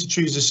you'd need to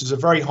choose us as a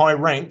very high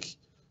rank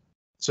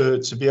to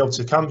be able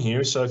to come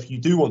here. So if you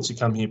do want to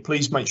come here,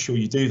 please make sure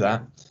you do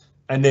that.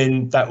 And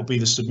then that will be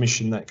the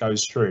submission that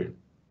goes through.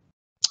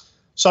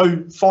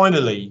 So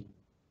finally,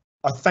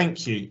 I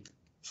thank you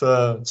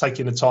for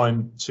taking the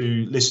time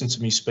to listen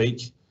to me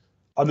speak.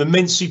 I'm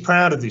immensely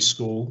proud of this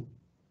school.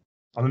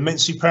 I'm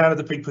immensely proud of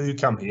the people who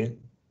come here.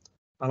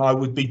 And I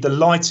would be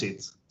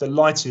delighted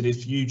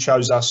if you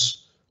chose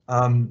us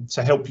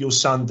to help your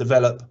son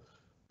develop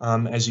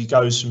as he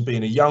goes from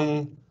being a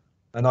young,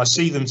 and I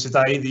see them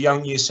today, the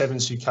young year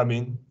sevens who come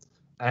in,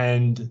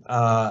 and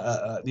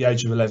at the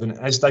age of 11,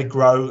 as they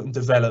grow and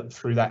develop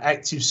through that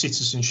active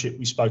citizenship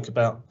we spoke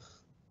about,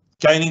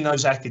 gaining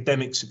those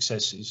academic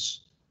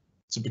successes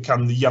to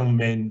become the young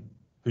men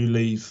who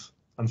leave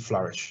and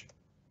flourish.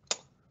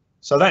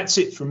 So that's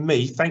it from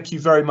me. Thank you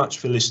very much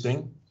for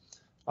listening.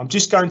 I'm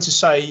just going to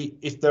say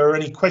if there are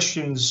any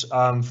questions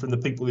from the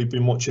people who've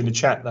been watching the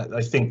chat that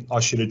they think I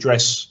should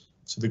address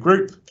to the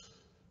group.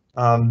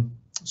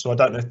 So I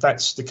don't know if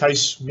that's the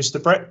case, Mr.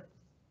 Brett.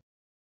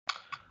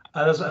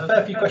 There's a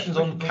fair few questions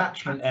on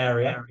catchment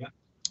area.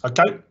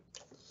 Okay.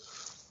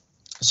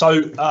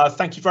 So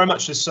thank you very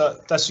much.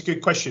 That's a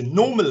good question.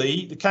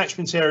 Normally, the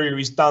catchment area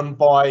is done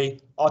by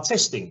our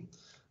testing.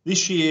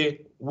 This year,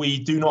 we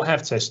do not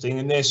have testing,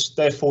 and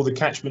therefore the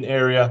catchment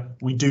area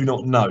we do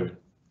not know.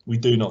 We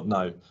do not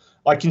know.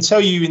 I can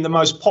tell you in the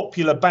most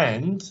popular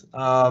band,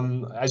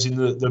 as in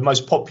the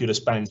most populous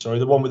band, sorry,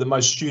 the one with the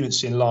most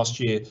students in last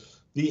year,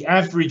 the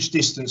average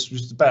distance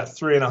was about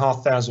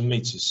 3,500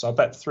 metres, so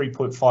about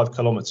 3.5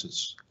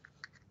 kilometres.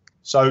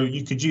 So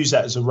you could use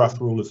that as a rough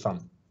rule of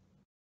thumb.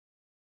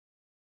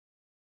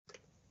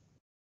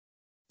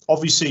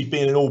 Obviously,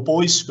 being an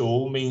all-boys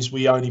school means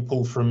we only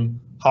pull from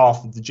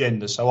half of the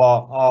gender, so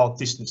our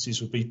distances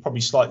would be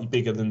probably slightly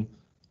bigger than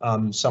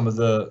some of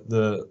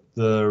the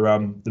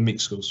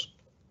mixed schools.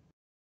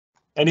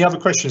 Any other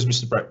questions,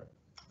 Mr. Brett?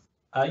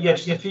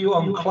 Yes, a few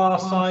on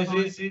class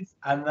sizes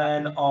and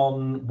then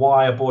on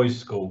why a boys'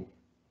 school.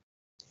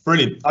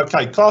 Brilliant.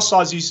 Okay, class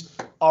sizes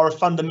are a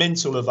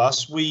fundamental of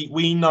us.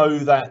 We know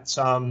that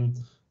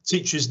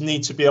teachers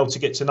need to be able to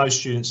get to know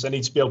students. They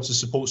need to be able to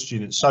support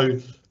students. So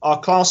our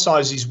class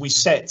sizes we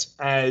set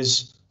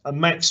as a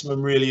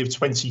maximum really of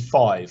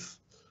 25.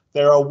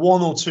 There are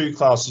one or two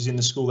classes in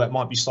the school that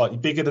might be slightly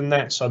bigger than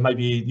that. So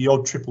maybe the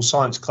odd triple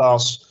science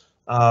class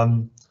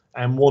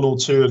and one or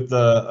two of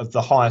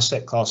the higher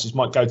set classes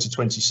might go to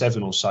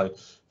 27 or so.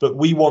 But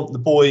we want the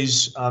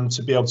boys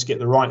to be able to get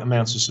the right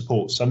amount of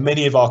support. So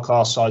many of our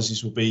class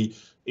sizes will be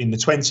in the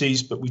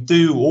 20s, but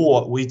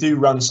we do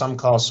run some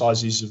class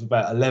sizes of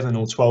about 11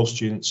 or 12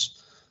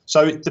 students.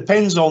 So it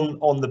depends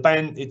on the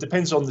band, it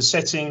depends on the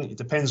setting, it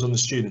depends on the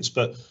students,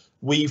 but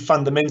we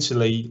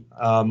fundamentally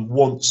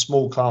want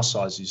small class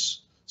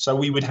sizes. So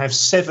we would have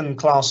 7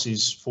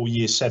 classes for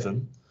year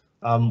 7,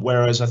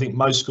 whereas I think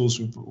most schools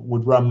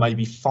would run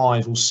maybe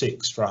 5 or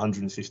 6 for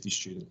 150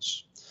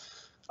 students.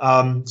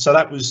 So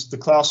that was the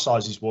class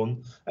sizes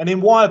one. And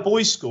in why a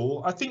boys'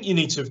 school, I think you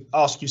need to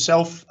ask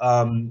yourself,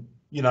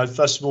 you know,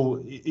 first of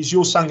all, is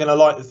your son going to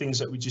like the things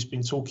that we've just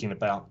been talking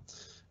about?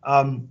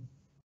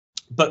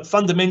 But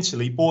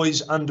fundamentally,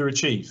 boys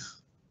underachieve.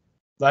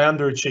 They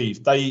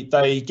underachieve.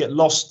 They get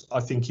lost,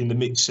 I think, in the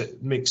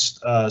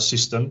mixed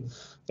system.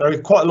 There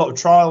are quite a lot of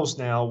trials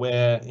now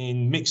where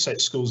in mixed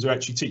set schools they're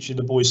actually teaching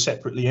the boys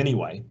separately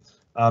anyway,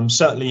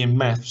 certainly in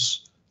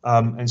maths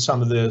and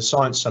some of the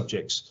science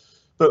subjects.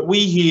 But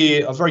we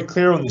here are very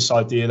clear on this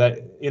idea that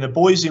in a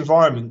boys'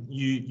 environment,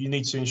 you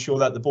need to ensure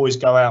that the boys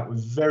go out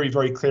with very,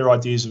 very clear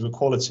ideas of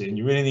equality, and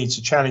you really need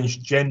to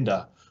challenge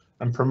gender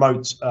and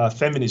promote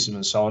feminism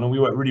and so on. And we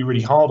work really,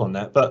 really hard on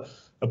that. But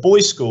a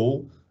boys'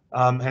 school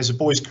has a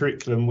boys'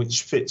 curriculum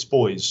which fits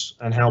boys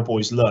and how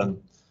boys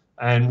learn.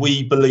 And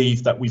we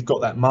believe that we've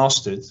got that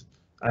mastered,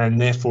 and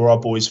therefore our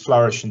boys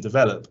flourish and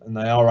develop, and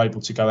they are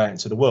able to go out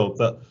into the world.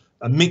 But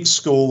a mixed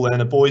school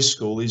and a boys'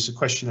 school is a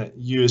question that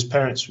you as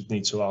parents would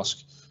need to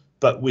ask.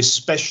 But we're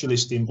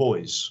specialist in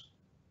boys,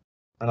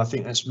 and I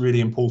think that's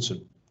really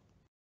important.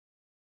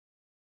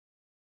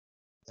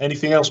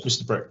 Anything else,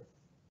 Mr. Brett?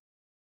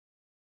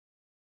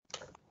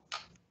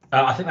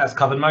 I think that's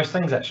covered most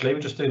things, actually. We're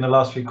just doing the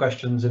last few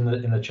questions in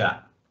the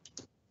chat.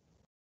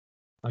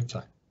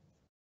 Okay.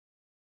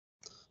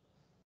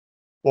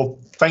 Well,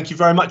 thank you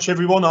very much,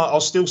 everyone. I'll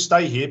still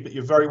stay here, but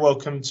you're very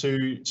welcome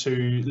to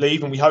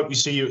leave, and we hope we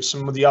see you at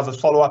some of the other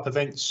follow-up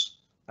events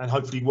and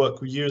hopefully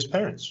work with you as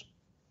parents.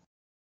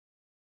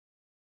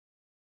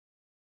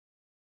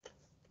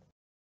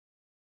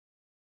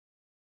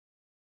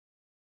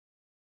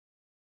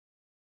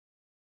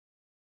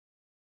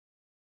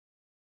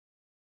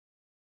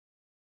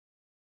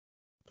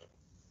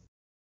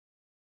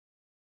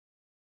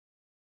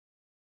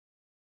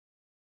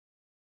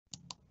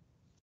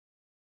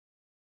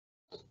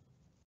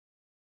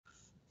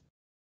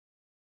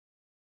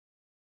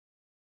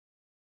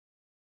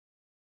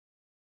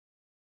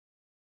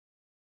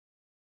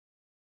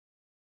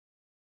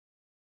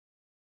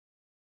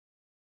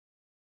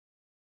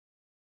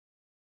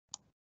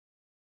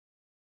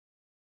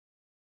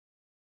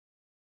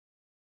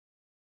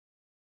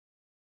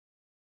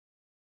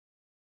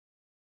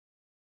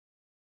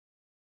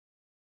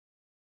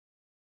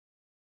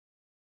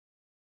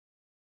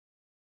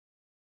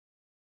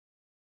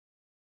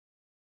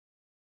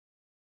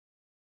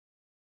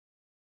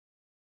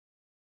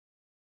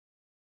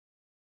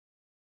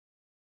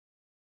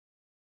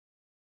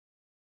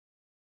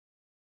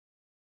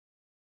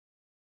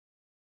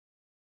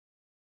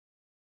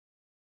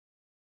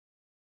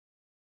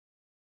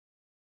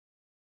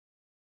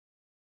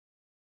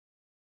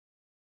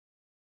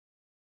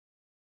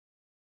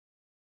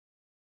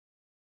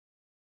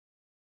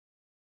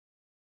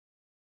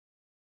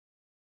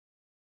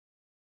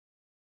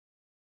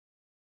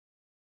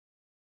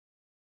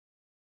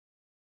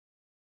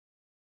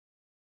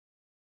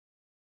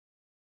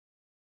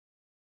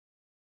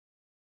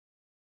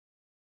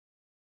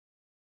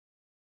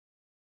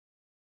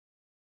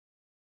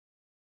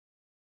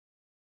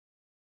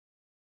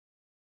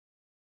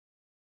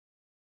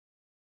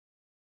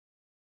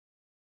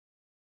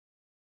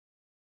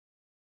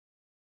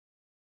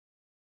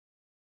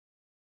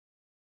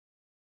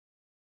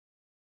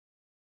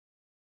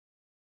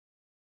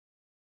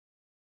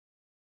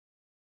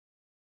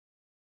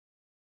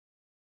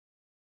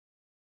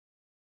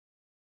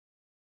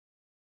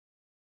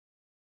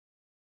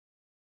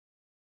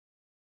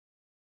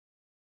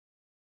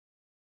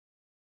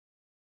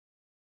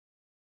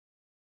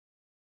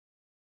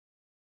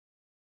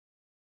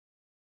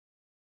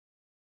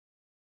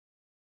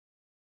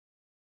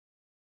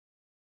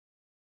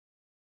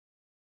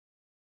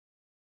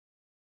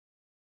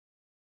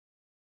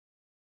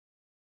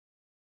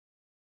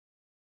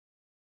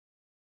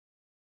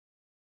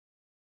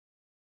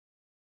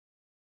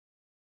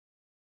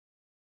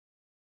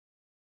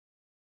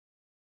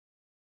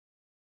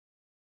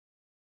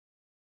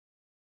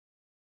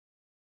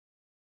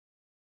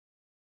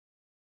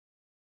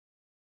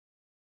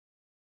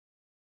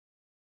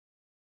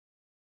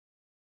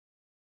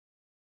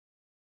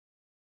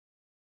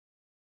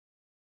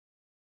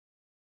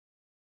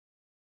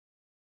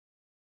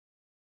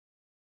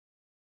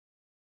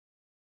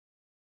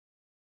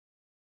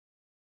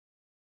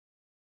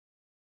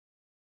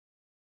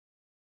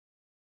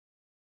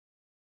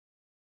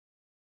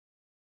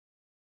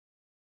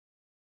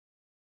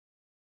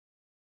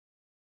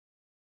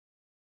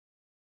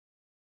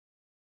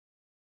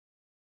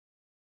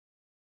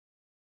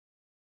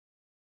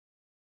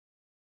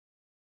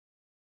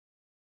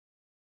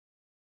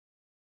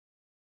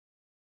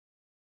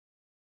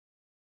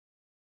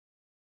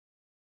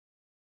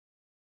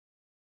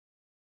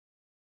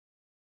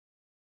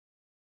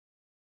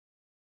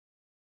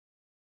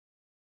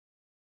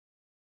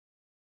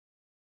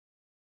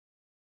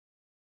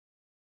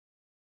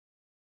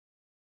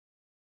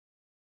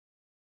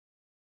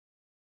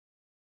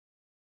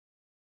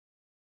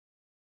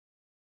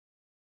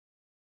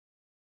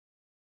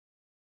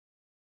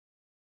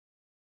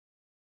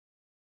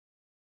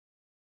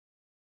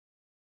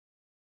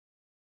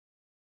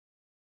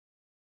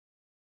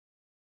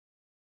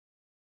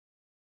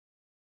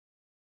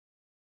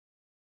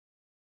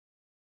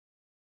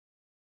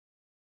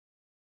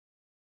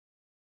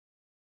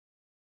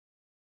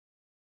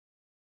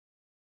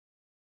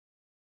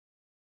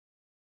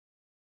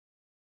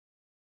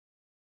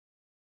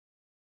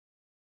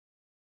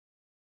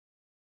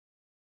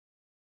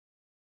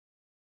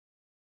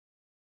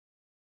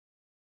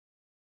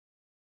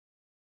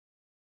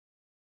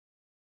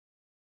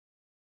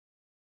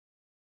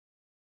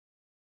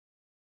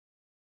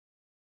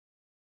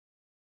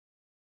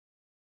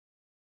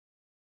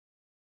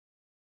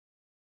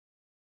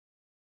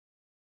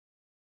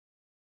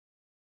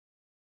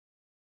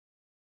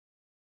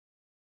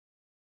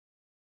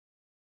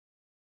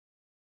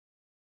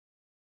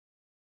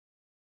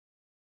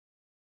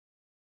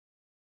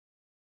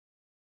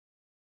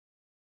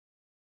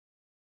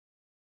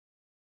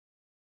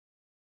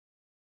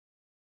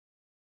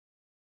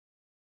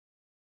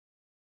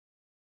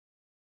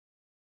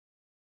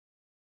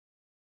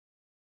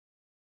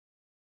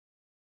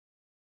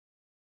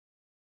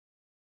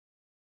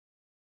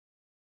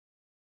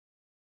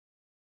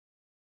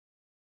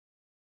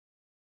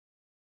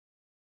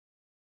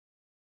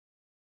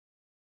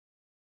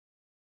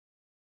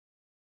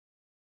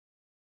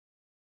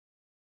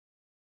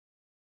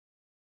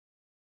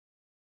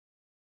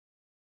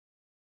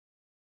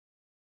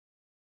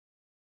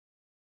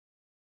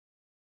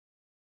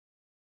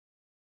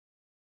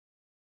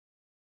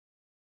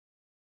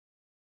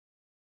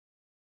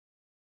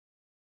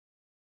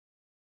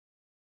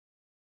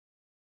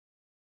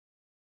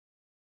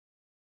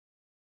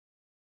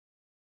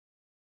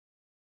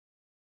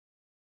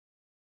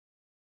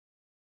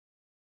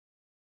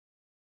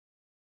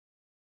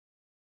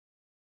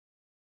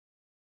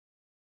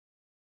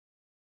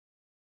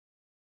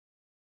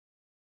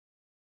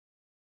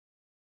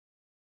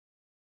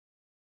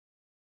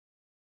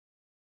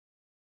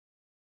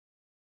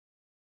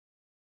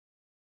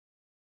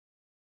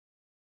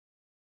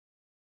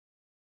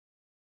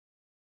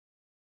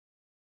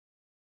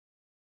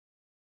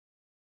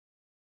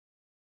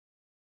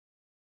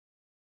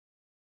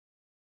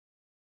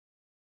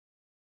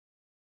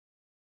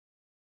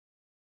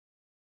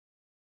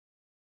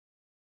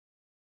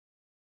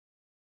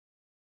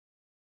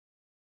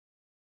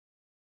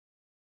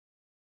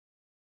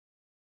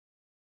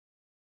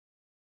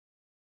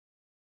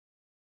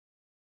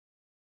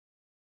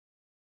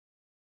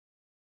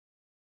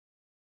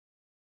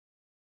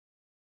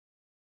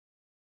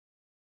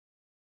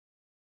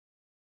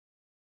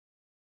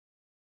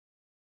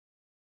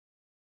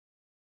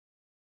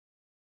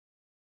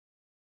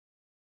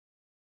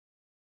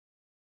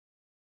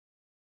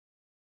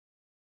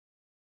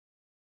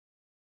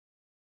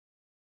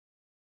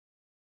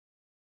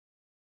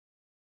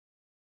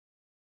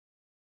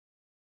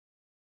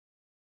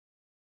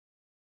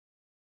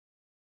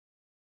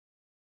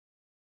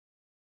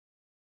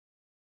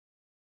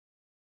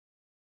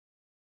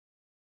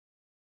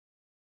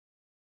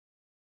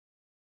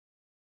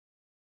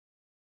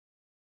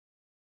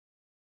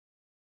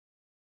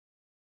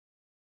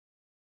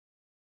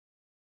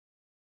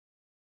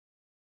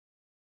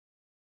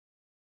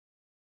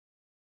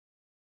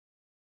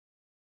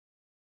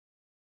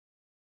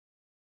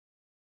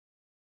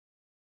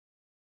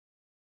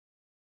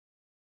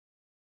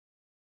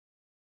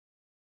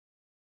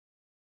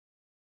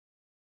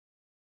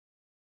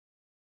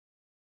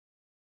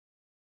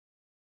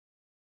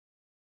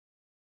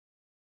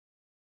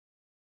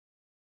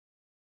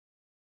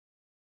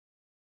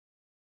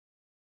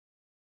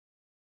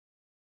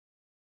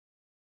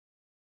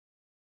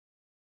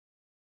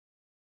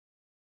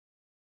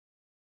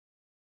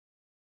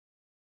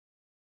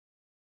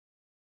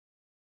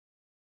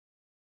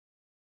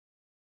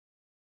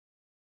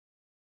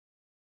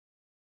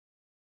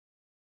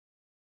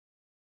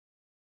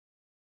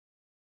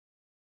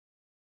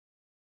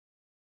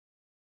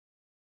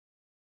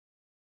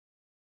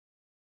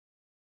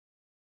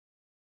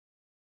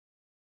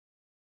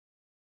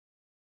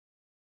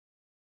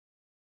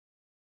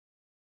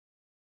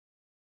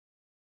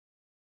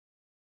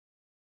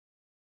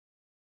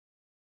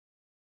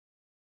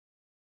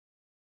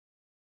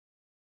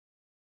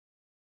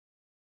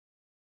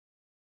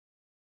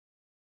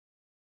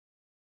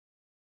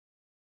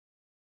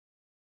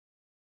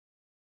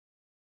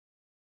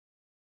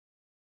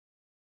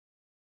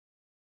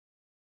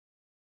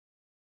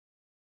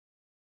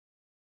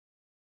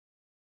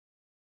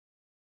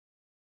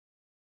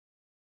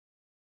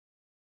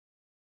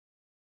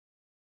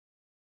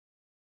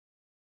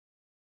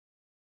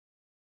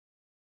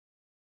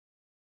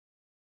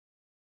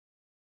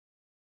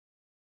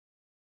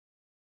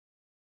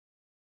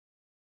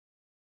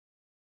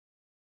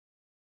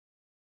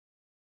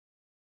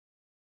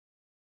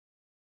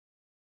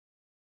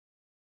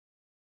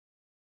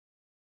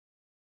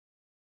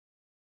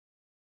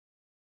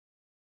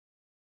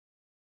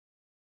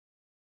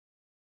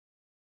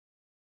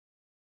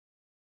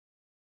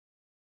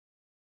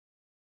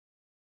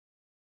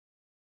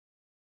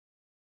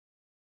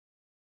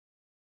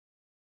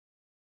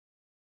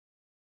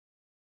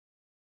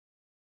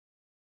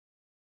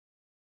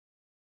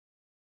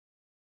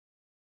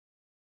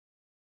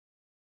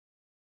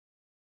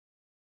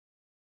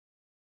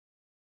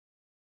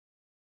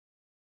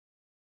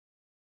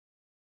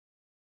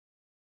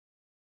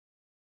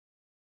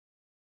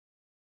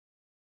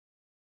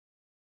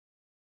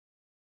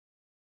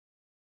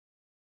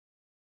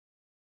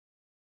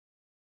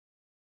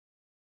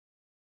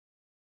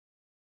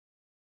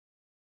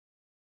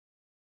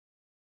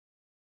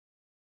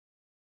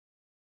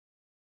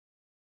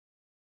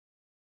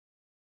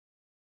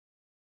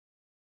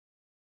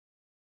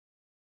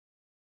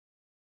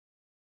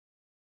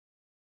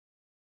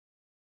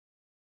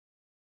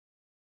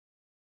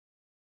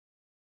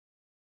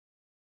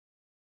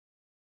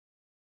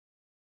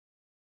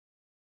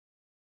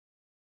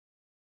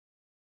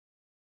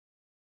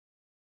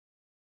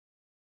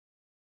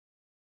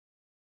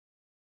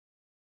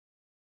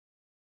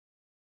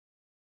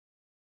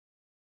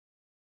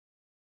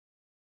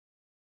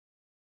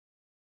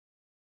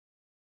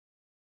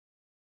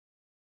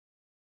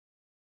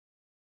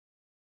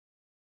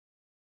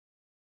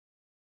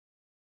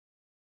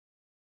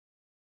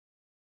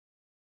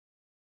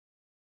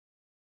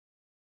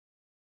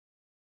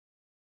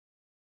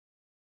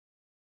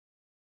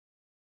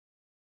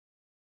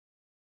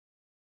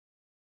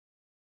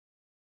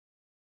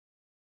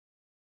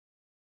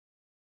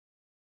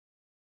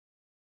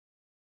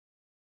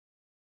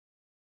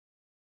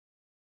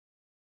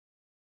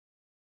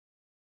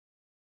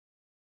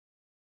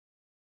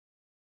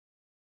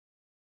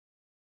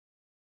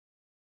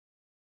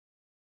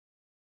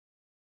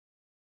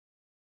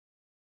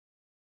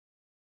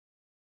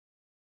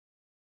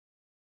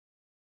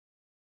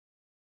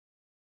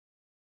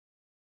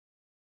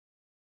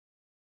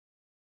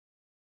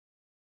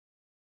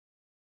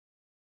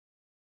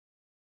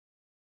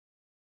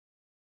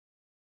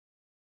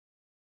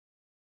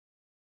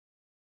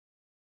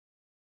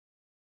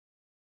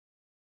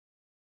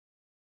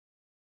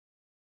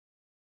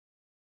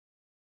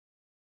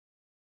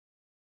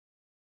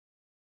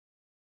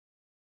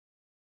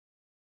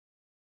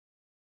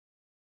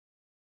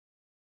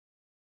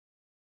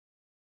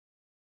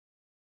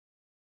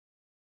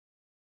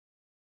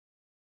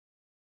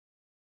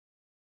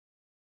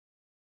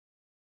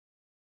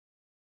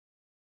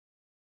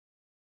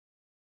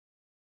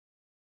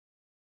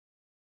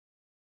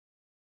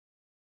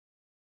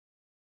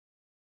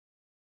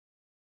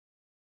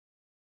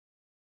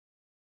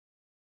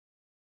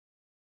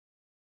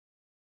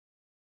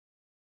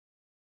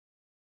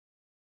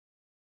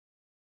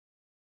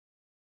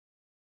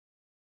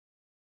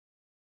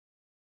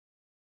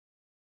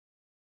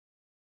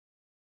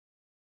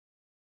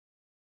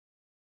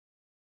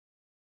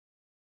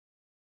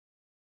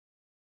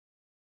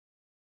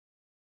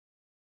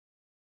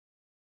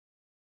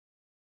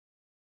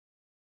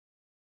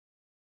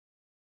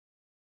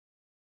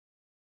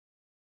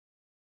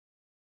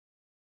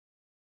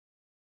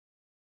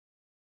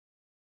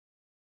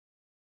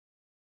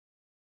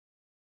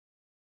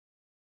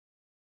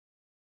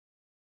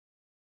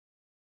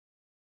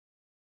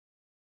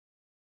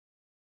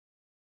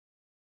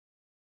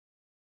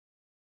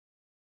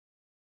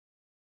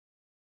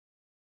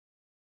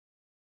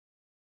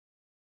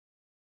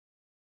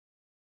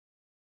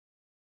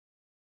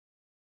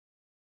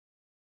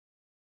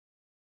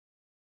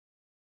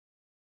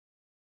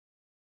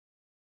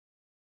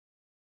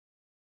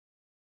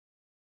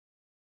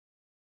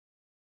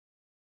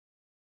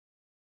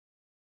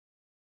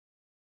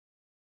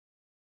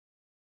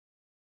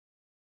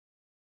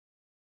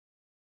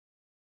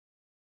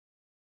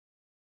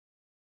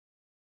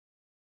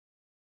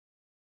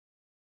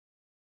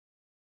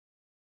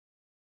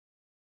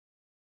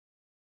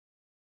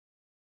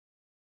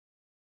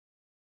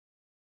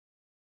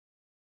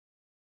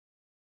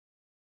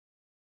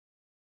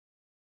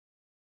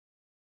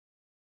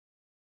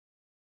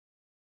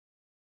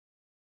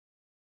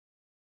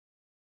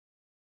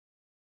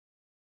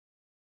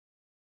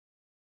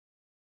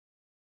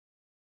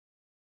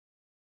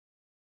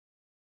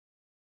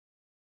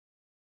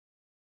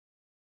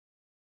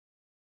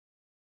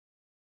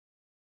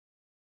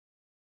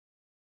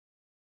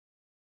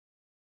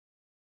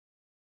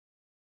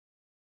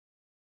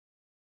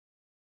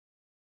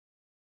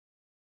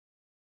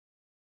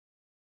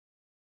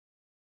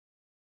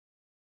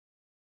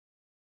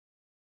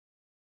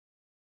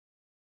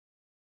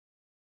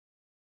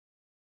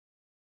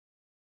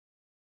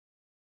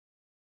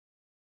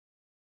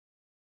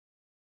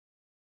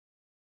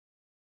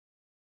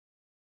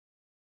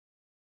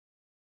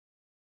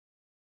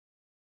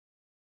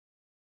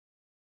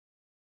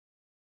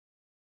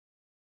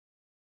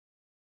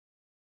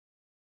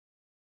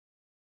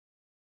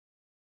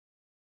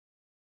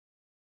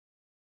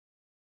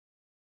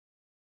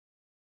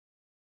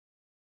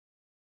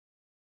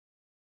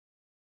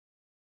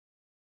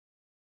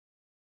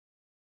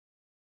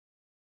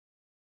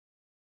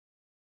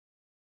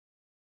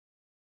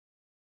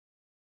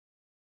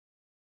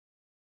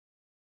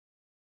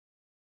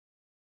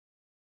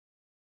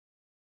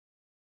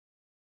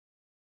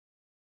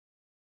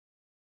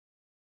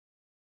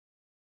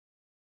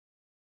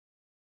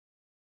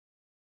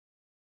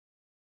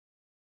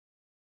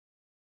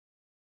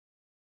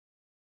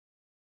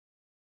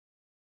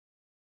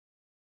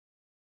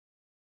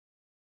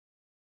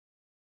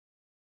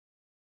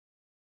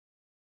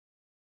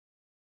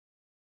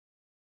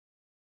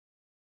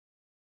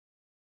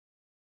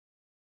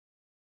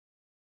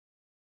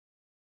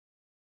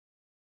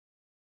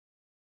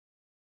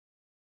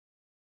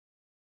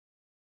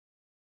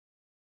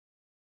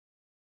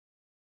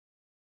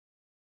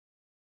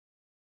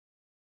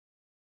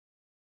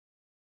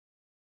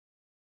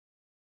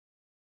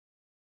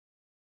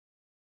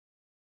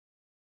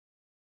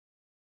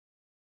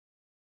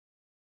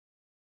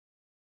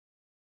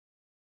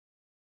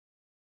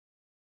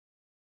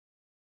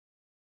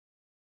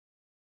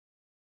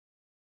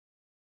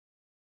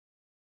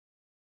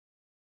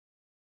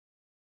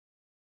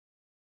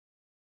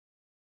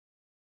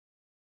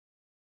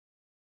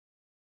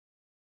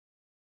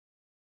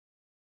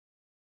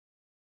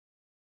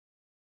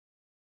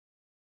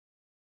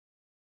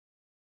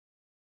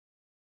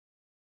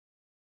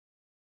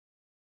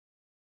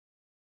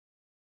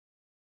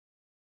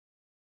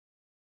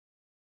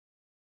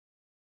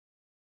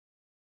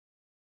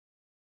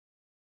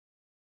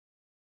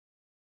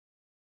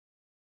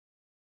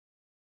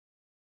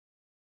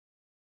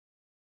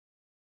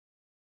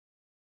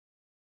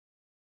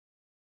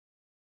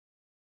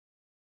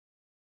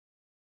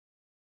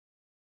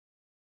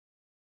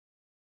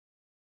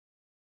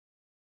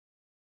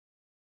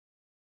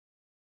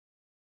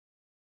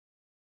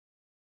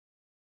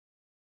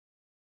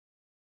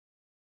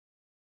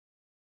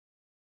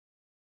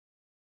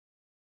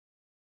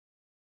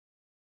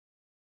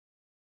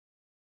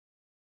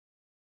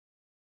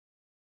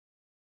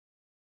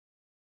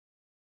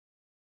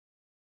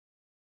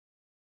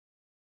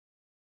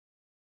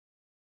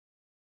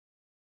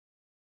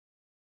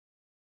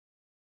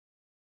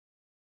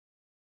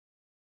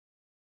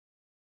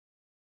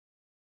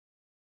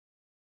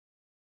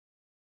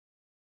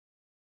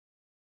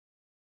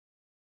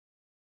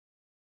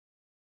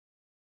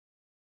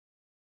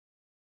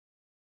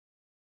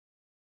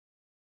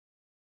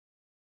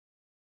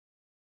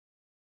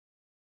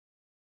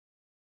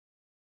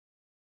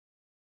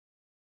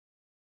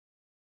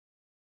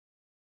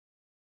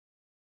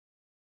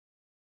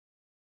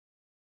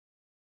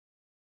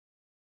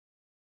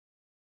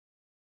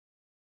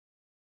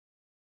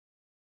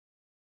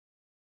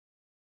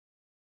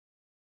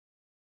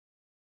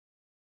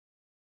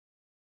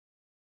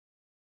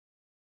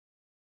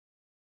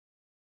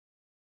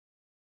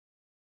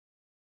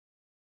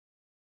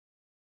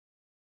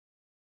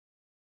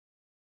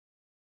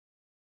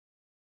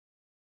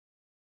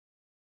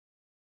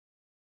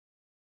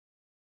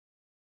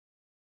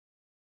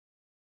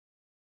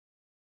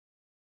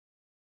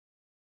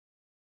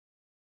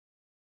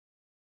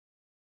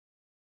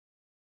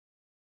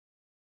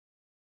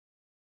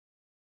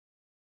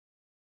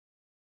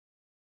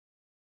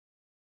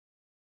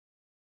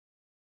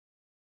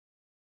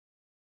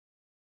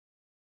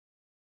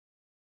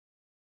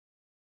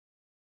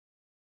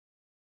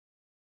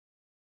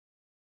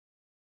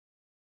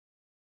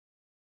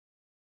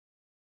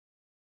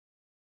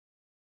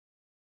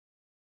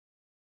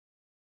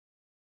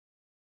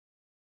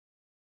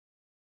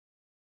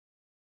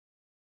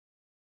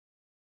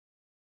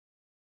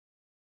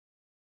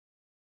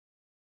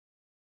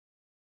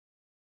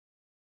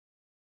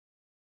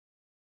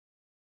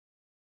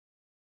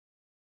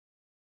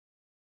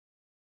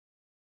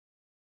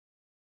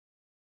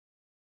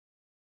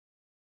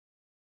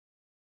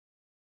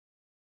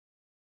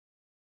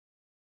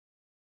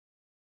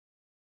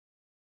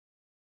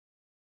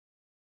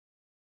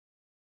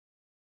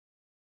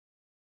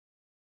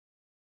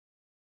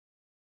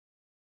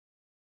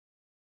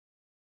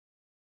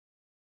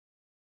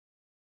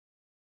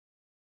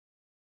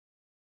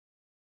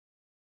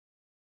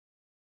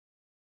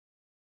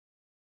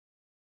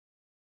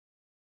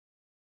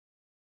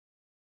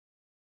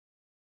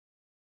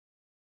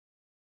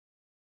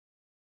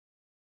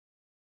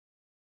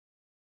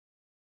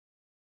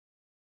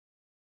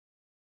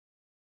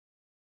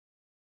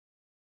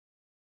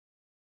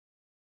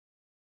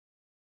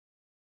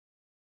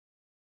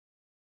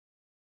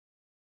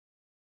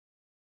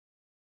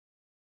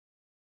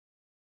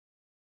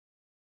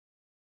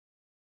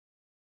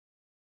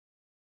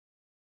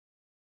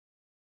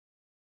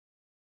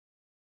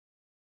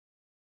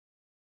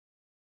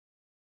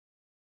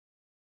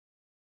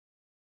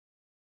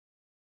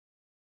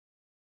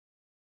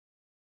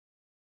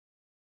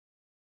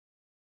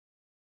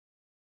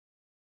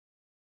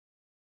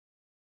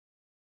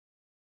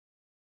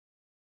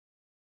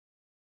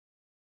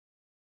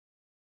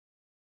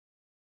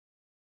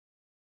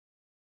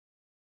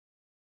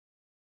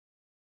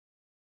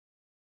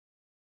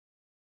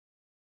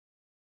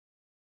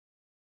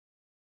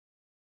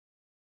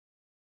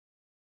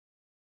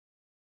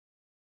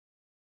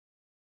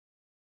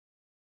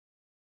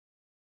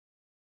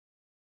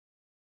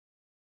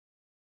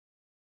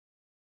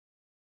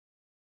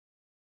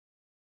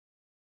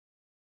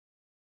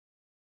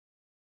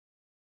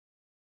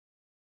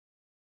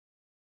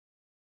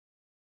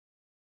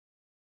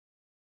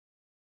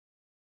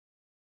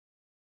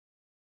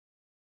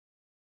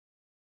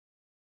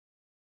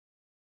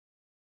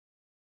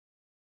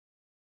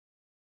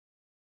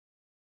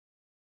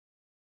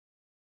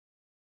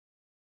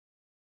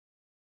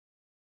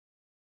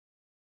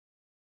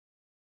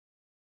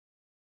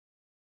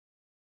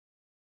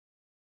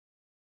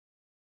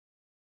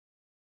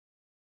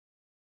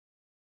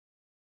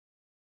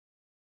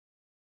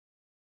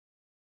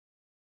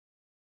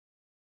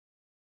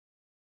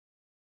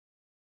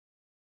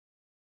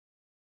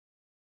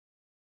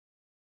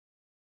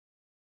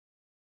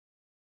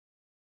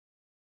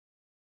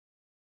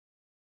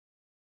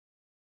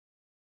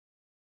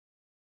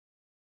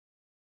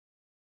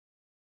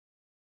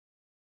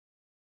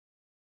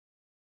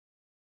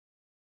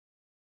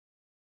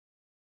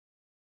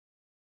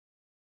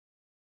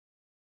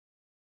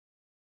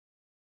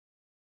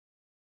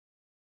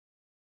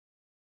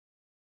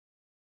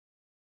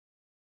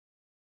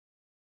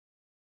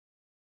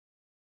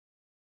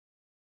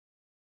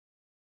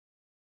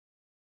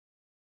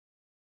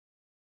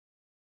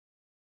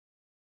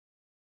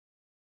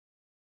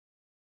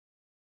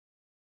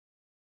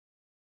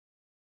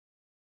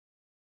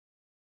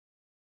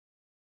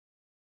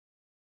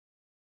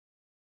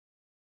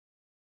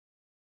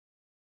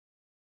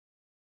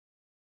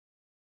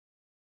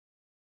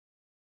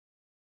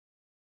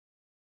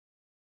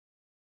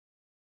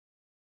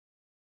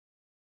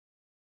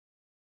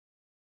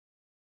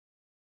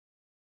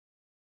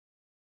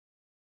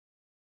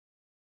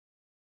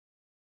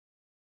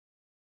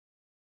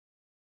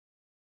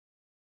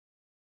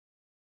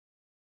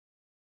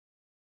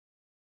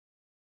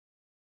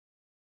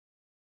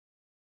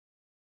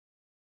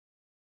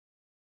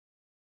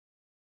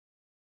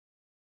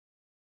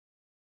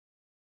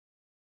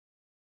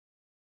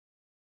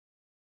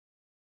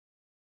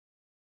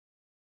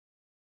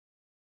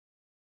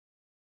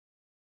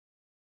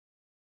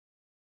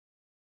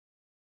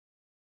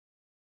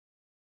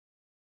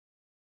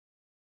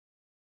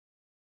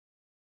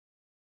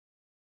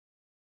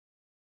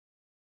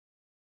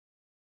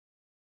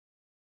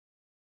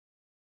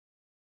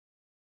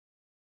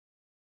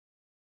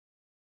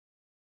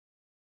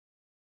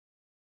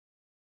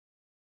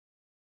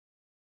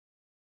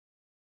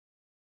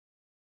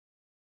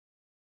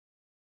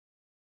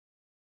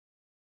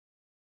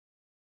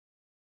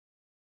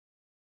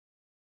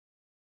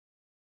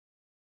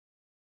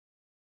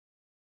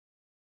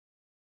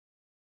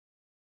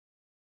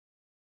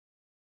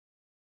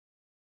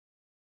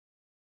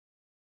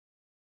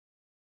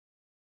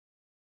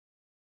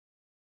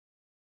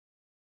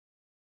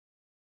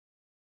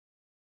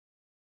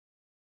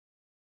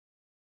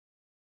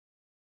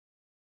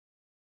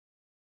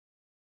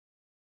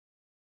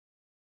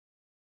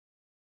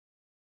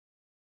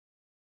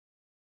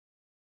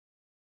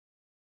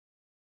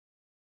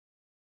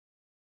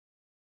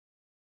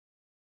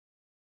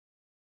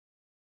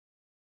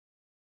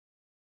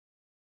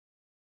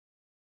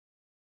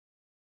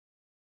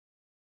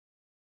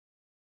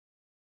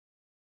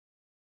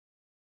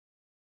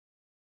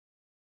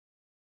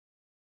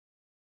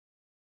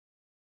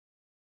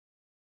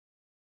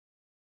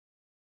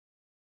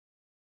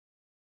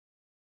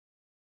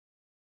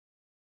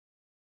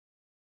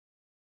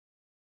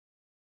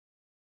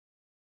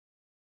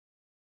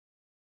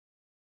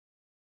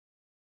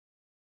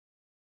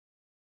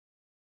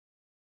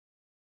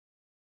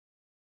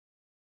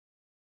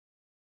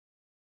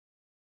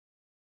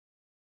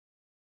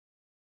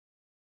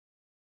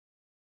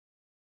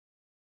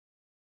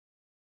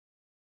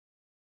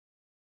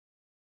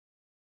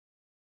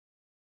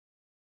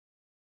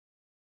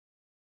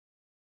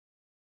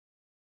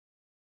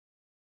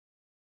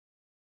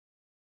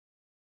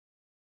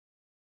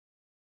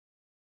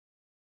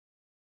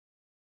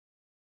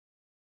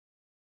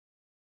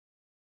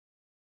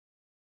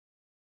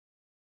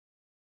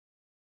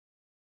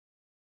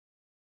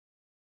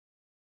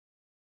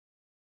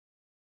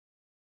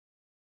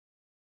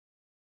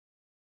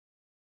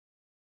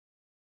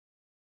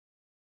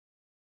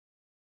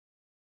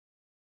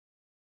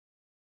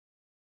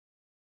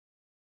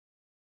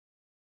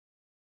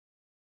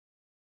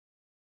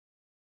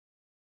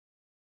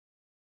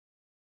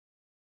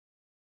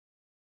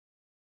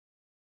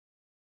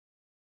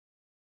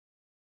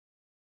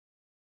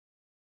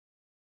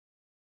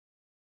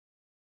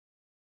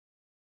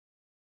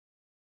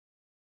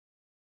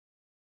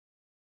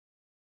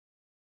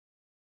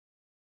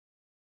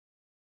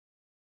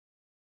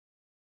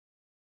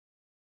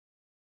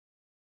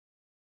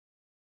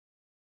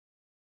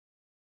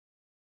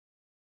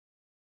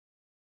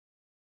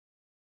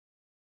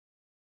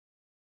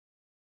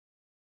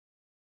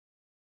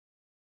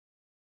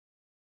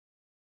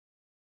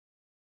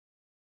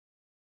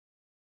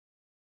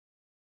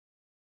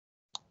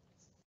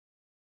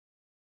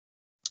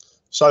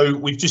 So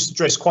we've just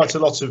addressed quite a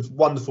lot of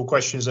wonderful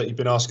questions that you've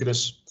been asking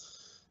us.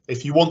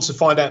 If you want to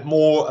find out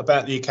more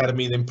about the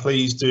Academy, then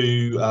please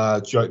do go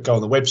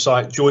on the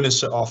website, join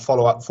us at our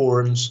follow-up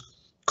forums,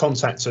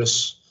 contact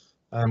us,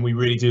 and we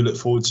really do look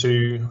forward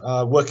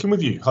to working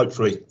with you,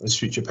 hopefully, as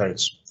future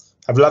parents.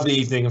 Have a lovely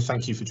evening and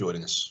thank you for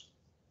joining us.